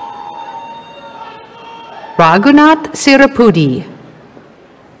 Raghunath Sirapudi.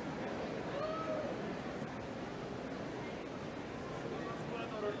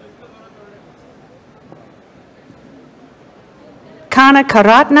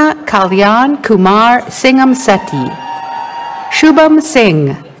 Kanakaratna Kalyan Kumar Singham Seti. Shubham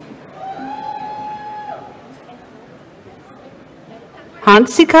Singh.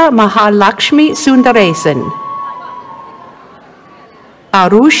 Hansika Mahalakshmi Sundaresan.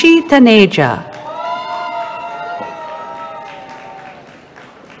 Arushi Taneja.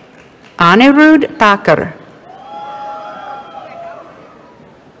 Anirudh Thakur.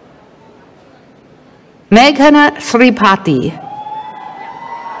 Meghana Sripati.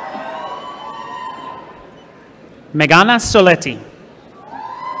 Meghana Soletti.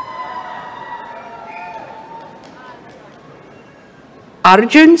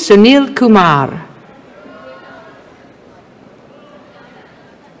 Arjun Sunil Kumar.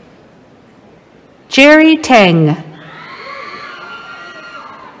 Jerry Teng.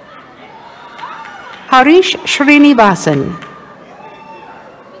 Harish Srinivasan.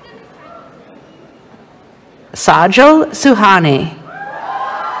 Sajal Suhane.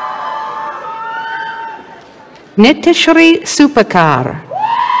 Nitishri Supakar.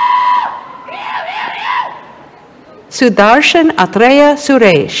 Sudarshan Atreya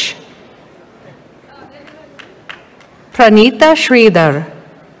Suresh. Pranita Sridhar.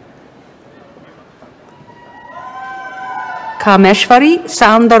 Kameshwari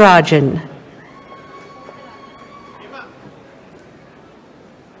Soundarajan.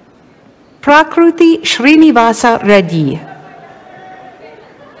 Prakruti Srinivasa Reddy.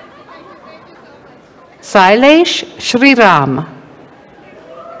 Sailesh Shriram.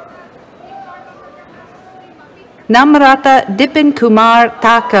 Namrata Dipin Kumar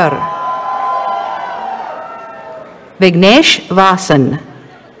Thakur. Vignesh Vasan.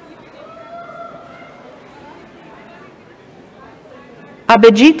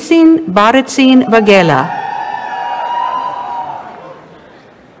 Abhijit Singh Bharat Singh Vagela.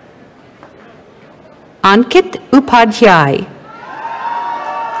 Ankit Upadhyay.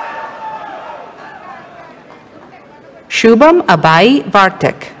 Shubham Abai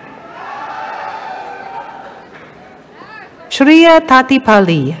Vartak. Shriya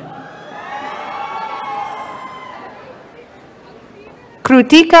Tatipali.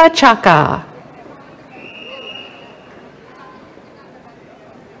 Krutika Chaka.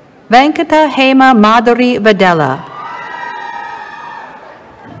 Venkata Hema Madhuri Vadela.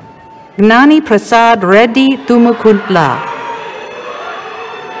 Gnani Prasad Reddy Tumukuntla.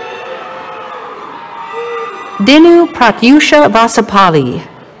 Dinu Pratyusha Vasapali.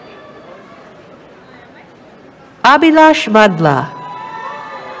 Abhilash Vadla.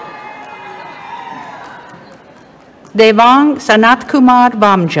 Devang Sanat Kumar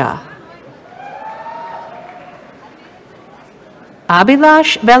Vamja.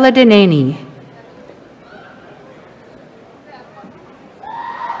 Abhilash Veladineni.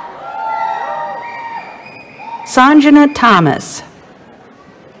 Sanjana Thomas.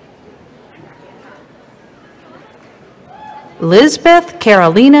 Lisbeth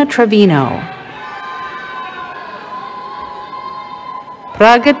Carolina Trevino.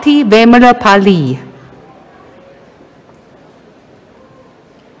 Pragati Vemala Pali.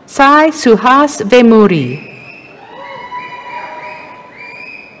 Sai Suhas Vemuri.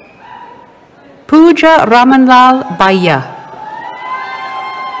 Pooja Ramanlal Baya.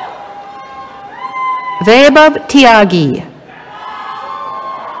 Vaibhav Tyagi.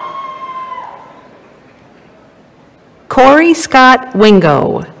 Corey Scott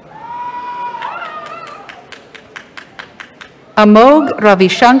Wingo. Amog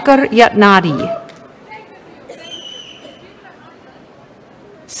Ravishankar Yatnadi.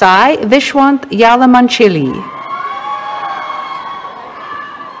 Sai Vishwant Yalamanchili.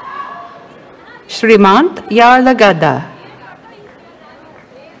 Srimant Yarlagada.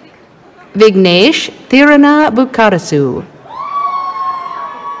 Vignesh Thirana Bukarasu.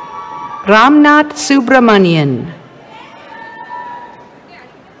 Ramnath Subramanian.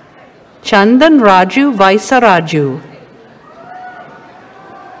 Chandan Raju Vaisaraju.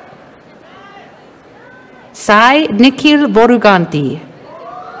 Sai Nikhil Boruganti.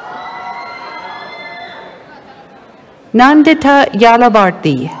 Nandita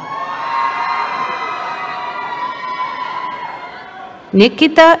Yalavarthi.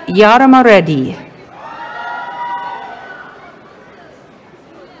 Nikita Yaramareddy.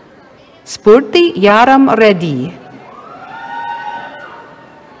 Spurti Yaram Reddy.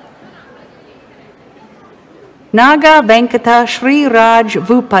 Naga Venkata Shri Raj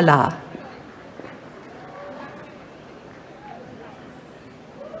Vupala.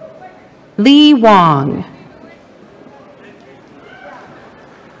 Lee Wong.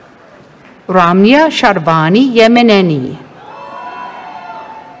 Ramya Sharvani Yemeneni.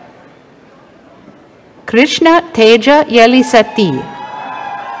 Krishna Teja Yelisetti.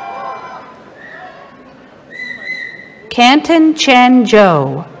 Canton Chen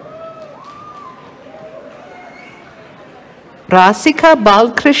Jo. Rasika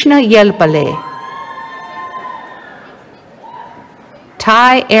Balkrishna Yelpale.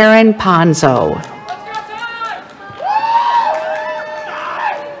 Ty Aaron Ponzo.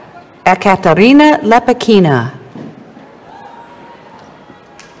 Ekaterina Lepakina.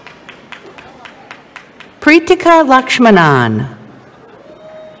 Pritika Lakshmanan.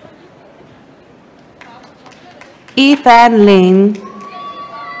 Ethan Ling.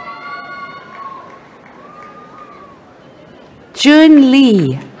 Jun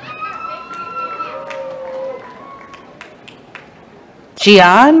Lee.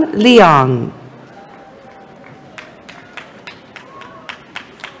 Jian Liang.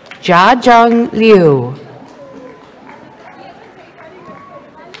 Jiazheng Liu.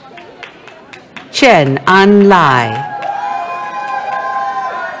 Chen An Lai.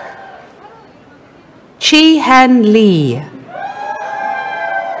 Chi Han Lee.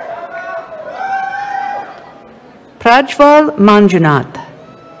 Prajwal Manjunath.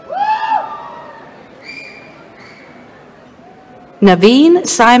 Naveen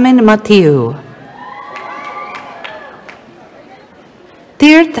Simon Matthew.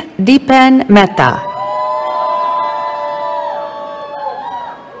 Tirth Deepan Mehta.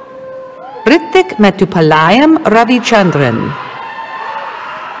 Ritik Metupalayam Ravichandran.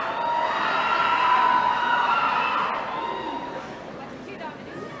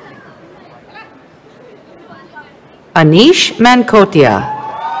 Anish Mankotia.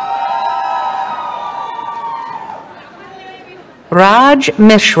 Raj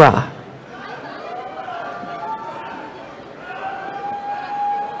Mishra.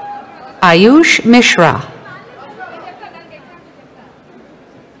 Ayush Mishra.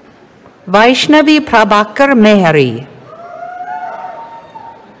 Vaishnavi Prabhakar Mehari.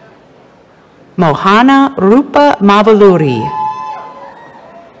 Mohana Rupa Mavaluri.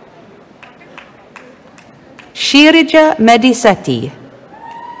 Shirija Medisetti.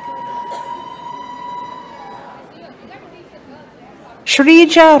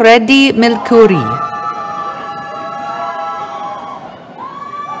 Shrija Reddy Milkuri.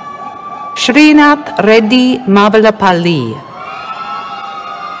 Srinath Reddy Mavalapalli.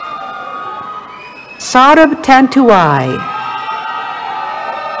 Saurabh Tantuai.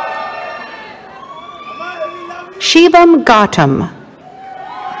 Shivam Gautam.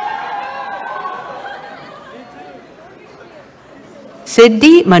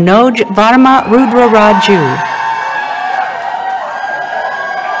 Siddhi Manoj Varma Rudra Raju.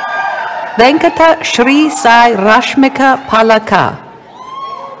 Venkata Shri Sai Rashmika Palaka.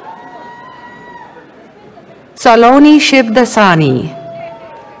 Saloni Shivdasani.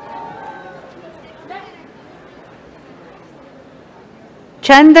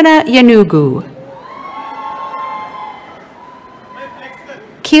 Chandana Yanugu.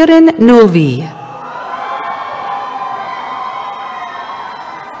 Kiran Nulvi.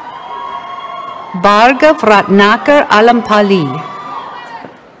 Bhargav Ratnakar Alampali.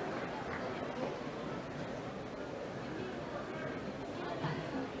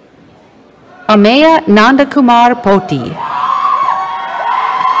 Ameya Nandakumar Poti.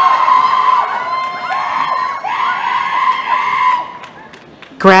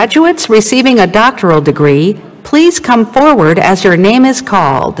 Graduates receiving a doctoral degree, please come forward as your name is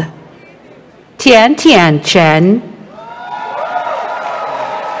called. Tian Tian Chen.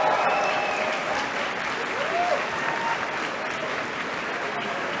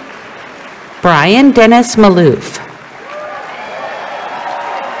 Brian Dennis Malouf.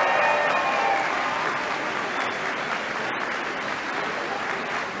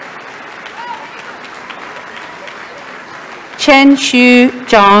 Chen Xu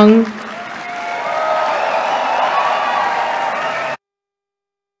Zhang.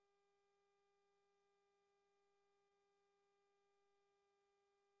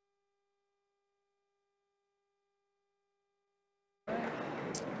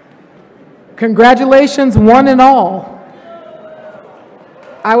 Congratulations, one and all.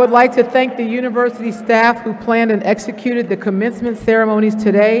 I would like to thank the university staff who planned and executed the commencement ceremonies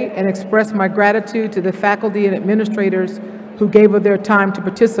today and express my gratitude to the faculty and administrators who gave of their time to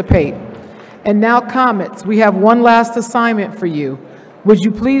participate. And now comments. We have one last assignment for you. Would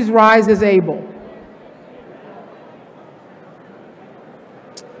you please rise as able?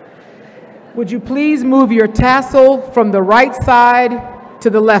 Would you please move your tassel from the right side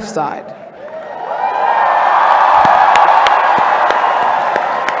to the left side?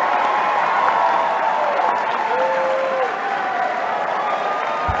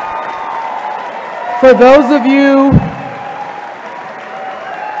 For those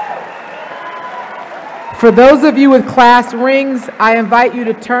of you with class rings, I invite you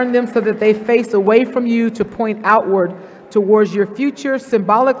to turn them so that they face away from you to point outward towards your future,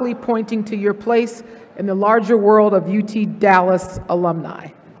 symbolically pointing to your place in the larger world of UT Dallas alumni.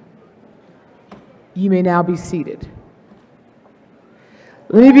 You may now be seated.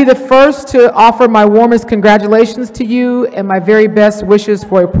 Let me be the first to offer my warmest congratulations to you and my very best wishes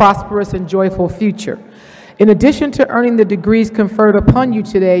for a prosperous and joyful future. In addition to earning the degrees conferred upon you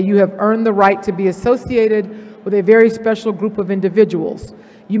today, you have earned the right to be associated with a very special group of individuals.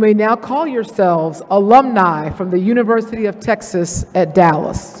 You may now call yourselves alumni from the University of Texas at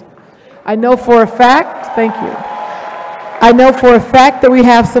Dallas. I know for a fact, thank you. I know for a fact that we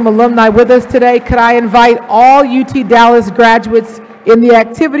have some alumni with us today. Could I invite all UT Dallas graduates in the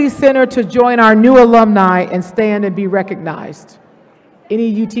Activity Center to join our new alumni and stand and be recognized?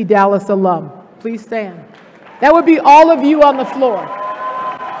 Any UT Dallas alum, please stand. That would be all of you on the floor.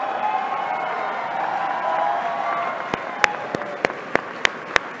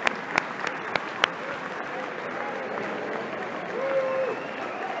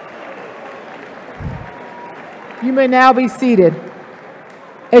 You may now be seated.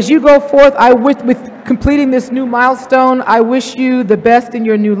 As you go forth, with completing this new milestone, I wish you the best in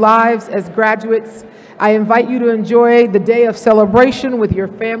your new lives as graduates. I invite you to enjoy the day of celebration with your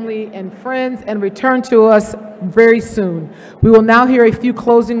family and friends and return to us very soon. We will now hear a few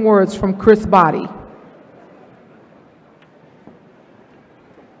closing words from Chris Body.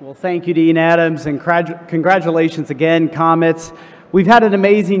 Well, thank you, Dean Adams, and congratulations again, Comets. We've had an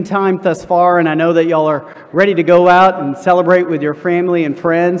amazing time thus far, and I know that y'all are ready to go out and celebrate with your family and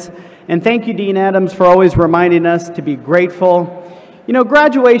friends. And thank you, Dean Adams, for always reminding us to be grateful. You know,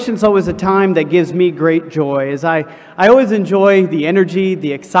 graduation's always a time that gives me great joy, as I always enjoy the energy,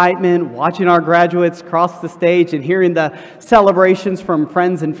 the excitement, watching our graduates cross the stage and hearing the celebrations from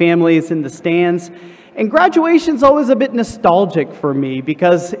friends and families in the stands. And graduation's always a bit nostalgic for me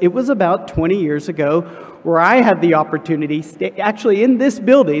because it was about 20 years ago where I had the opportunity, actually in this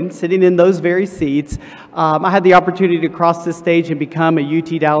building, sitting in those very seats, I had the opportunity to cross this stage and become a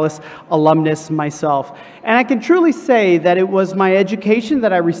UT Dallas alumnus myself. And I can truly say that it was my education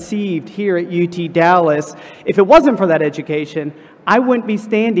that I received here at UT Dallas. If it wasn't for that education, I wouldn't be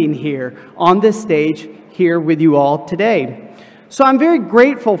standing here on this stage here with you all today. So I'm very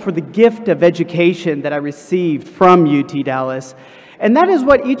grateful for the gift of education that I received from UT Dallas. And that is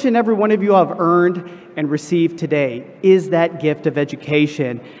what each and every one of you have earned and received today, is that gift of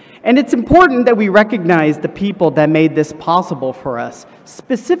education. And it's important that we recognize the people that made this possible for us,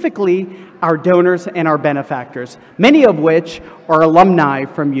 specifically our donors and our benefactors, many of which are alumni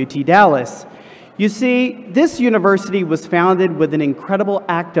from UT Dallas. You see, this university was founded with an incredible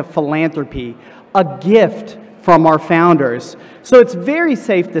act of philanthropy, a gift from our founders. So it's very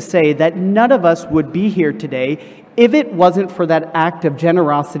safe to say that none of us would be here today if it wasn't for that act of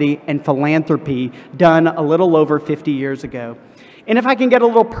generosity and philanthropy done a little over 50 years ago. And if I can get a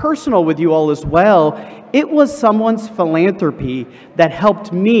little personal with you all as well, it was someone's philanthropy that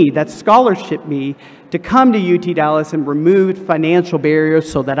helped me, that scholarship me, to come to UT Dallas and removed financial barriers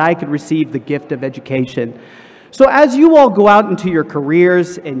so that I could receive the gift of education. So as you all go out into your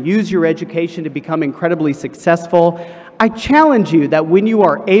careers and use your education to become incredibly successful, I challenge you that when you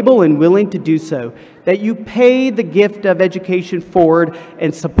are able and willing to do so, that you pay the gift of education forward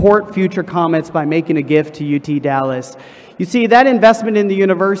and support future Comets by making a gift to UT Dallas. You see, that investment in the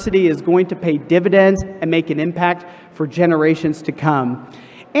university is going to pay dividends and make an impact for generations to come.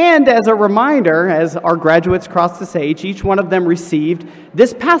 And as a reminder, as our graduates cross the stage, each one of them received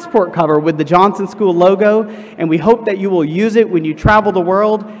this passport cover with the Jonsson School logo, and we hope that you will use it when you travel the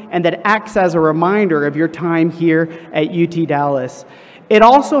world and that acts as a reminder of your time here at UT Dallas. It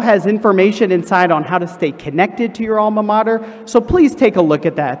also has information inside on how to stay connected to your alma mater, so please take a look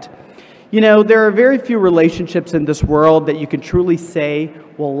at that. You know, there are very few relationships in this world that you can truly say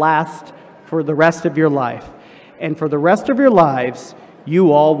will last for the rest of your life. And for the rest of your lives,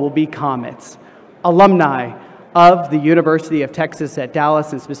 you all will be comets, alumni of the University of Texas at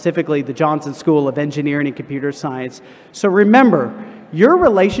Dallas, and specifically the Jonsson School of Engineering and Computer Science. So remember, your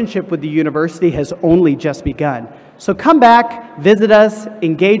relationship with the university has only just begun. So come back, visit us,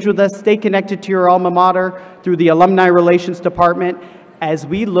 engage with us, stay connected to your alma mater through the Alumni Relations Department as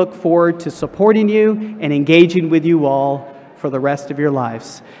we look forward to supporting you and engaging with you all for the rest of your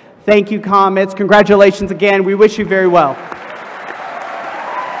lives. Thank you, Comets. Congratulations again. We wish you very well.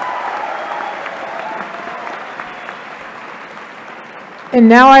 And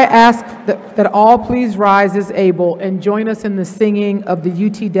now I ask that all please rise as able and join us in the singing of the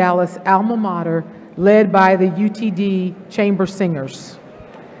UT Dallas alma mater, led by the UTD Chamber Singers.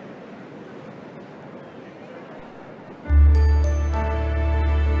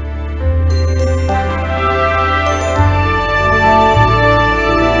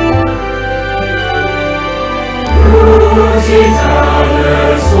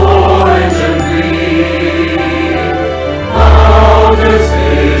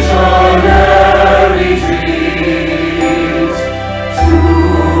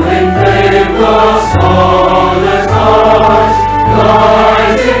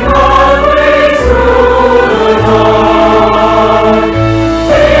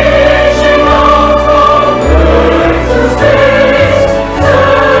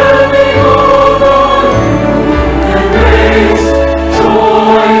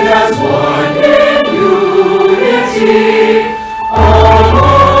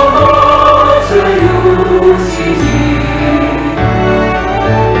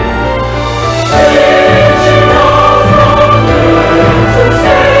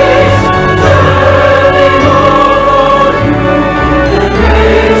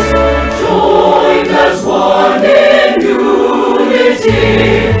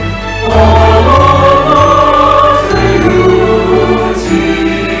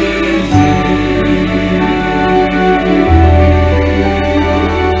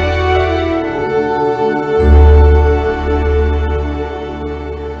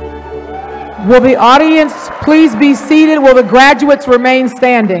 Will the audience please be seated? Will the graduates remain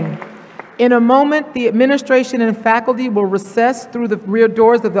standing? In a moment, the administration and faculty will recess through the rear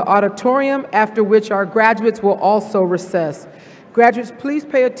doors of the auditorium, after which our graduates will also recess. Graduates, please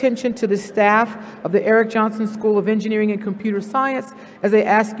pay attention to the staff of the Erik Jonsson School of Engineering and Computer Science as they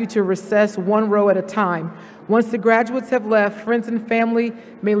ask you to recess one row at a time. Once the graduates have left, friends and family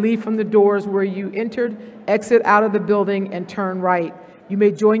may leave from the doors where you entered, exit out of the building, and turn right. You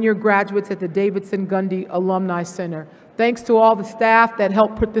may join your graduates at the Davidson Gundy Alumni Center. Thanks to all the staff that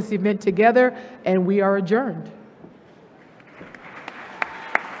helped put this event together, and we are adjourned.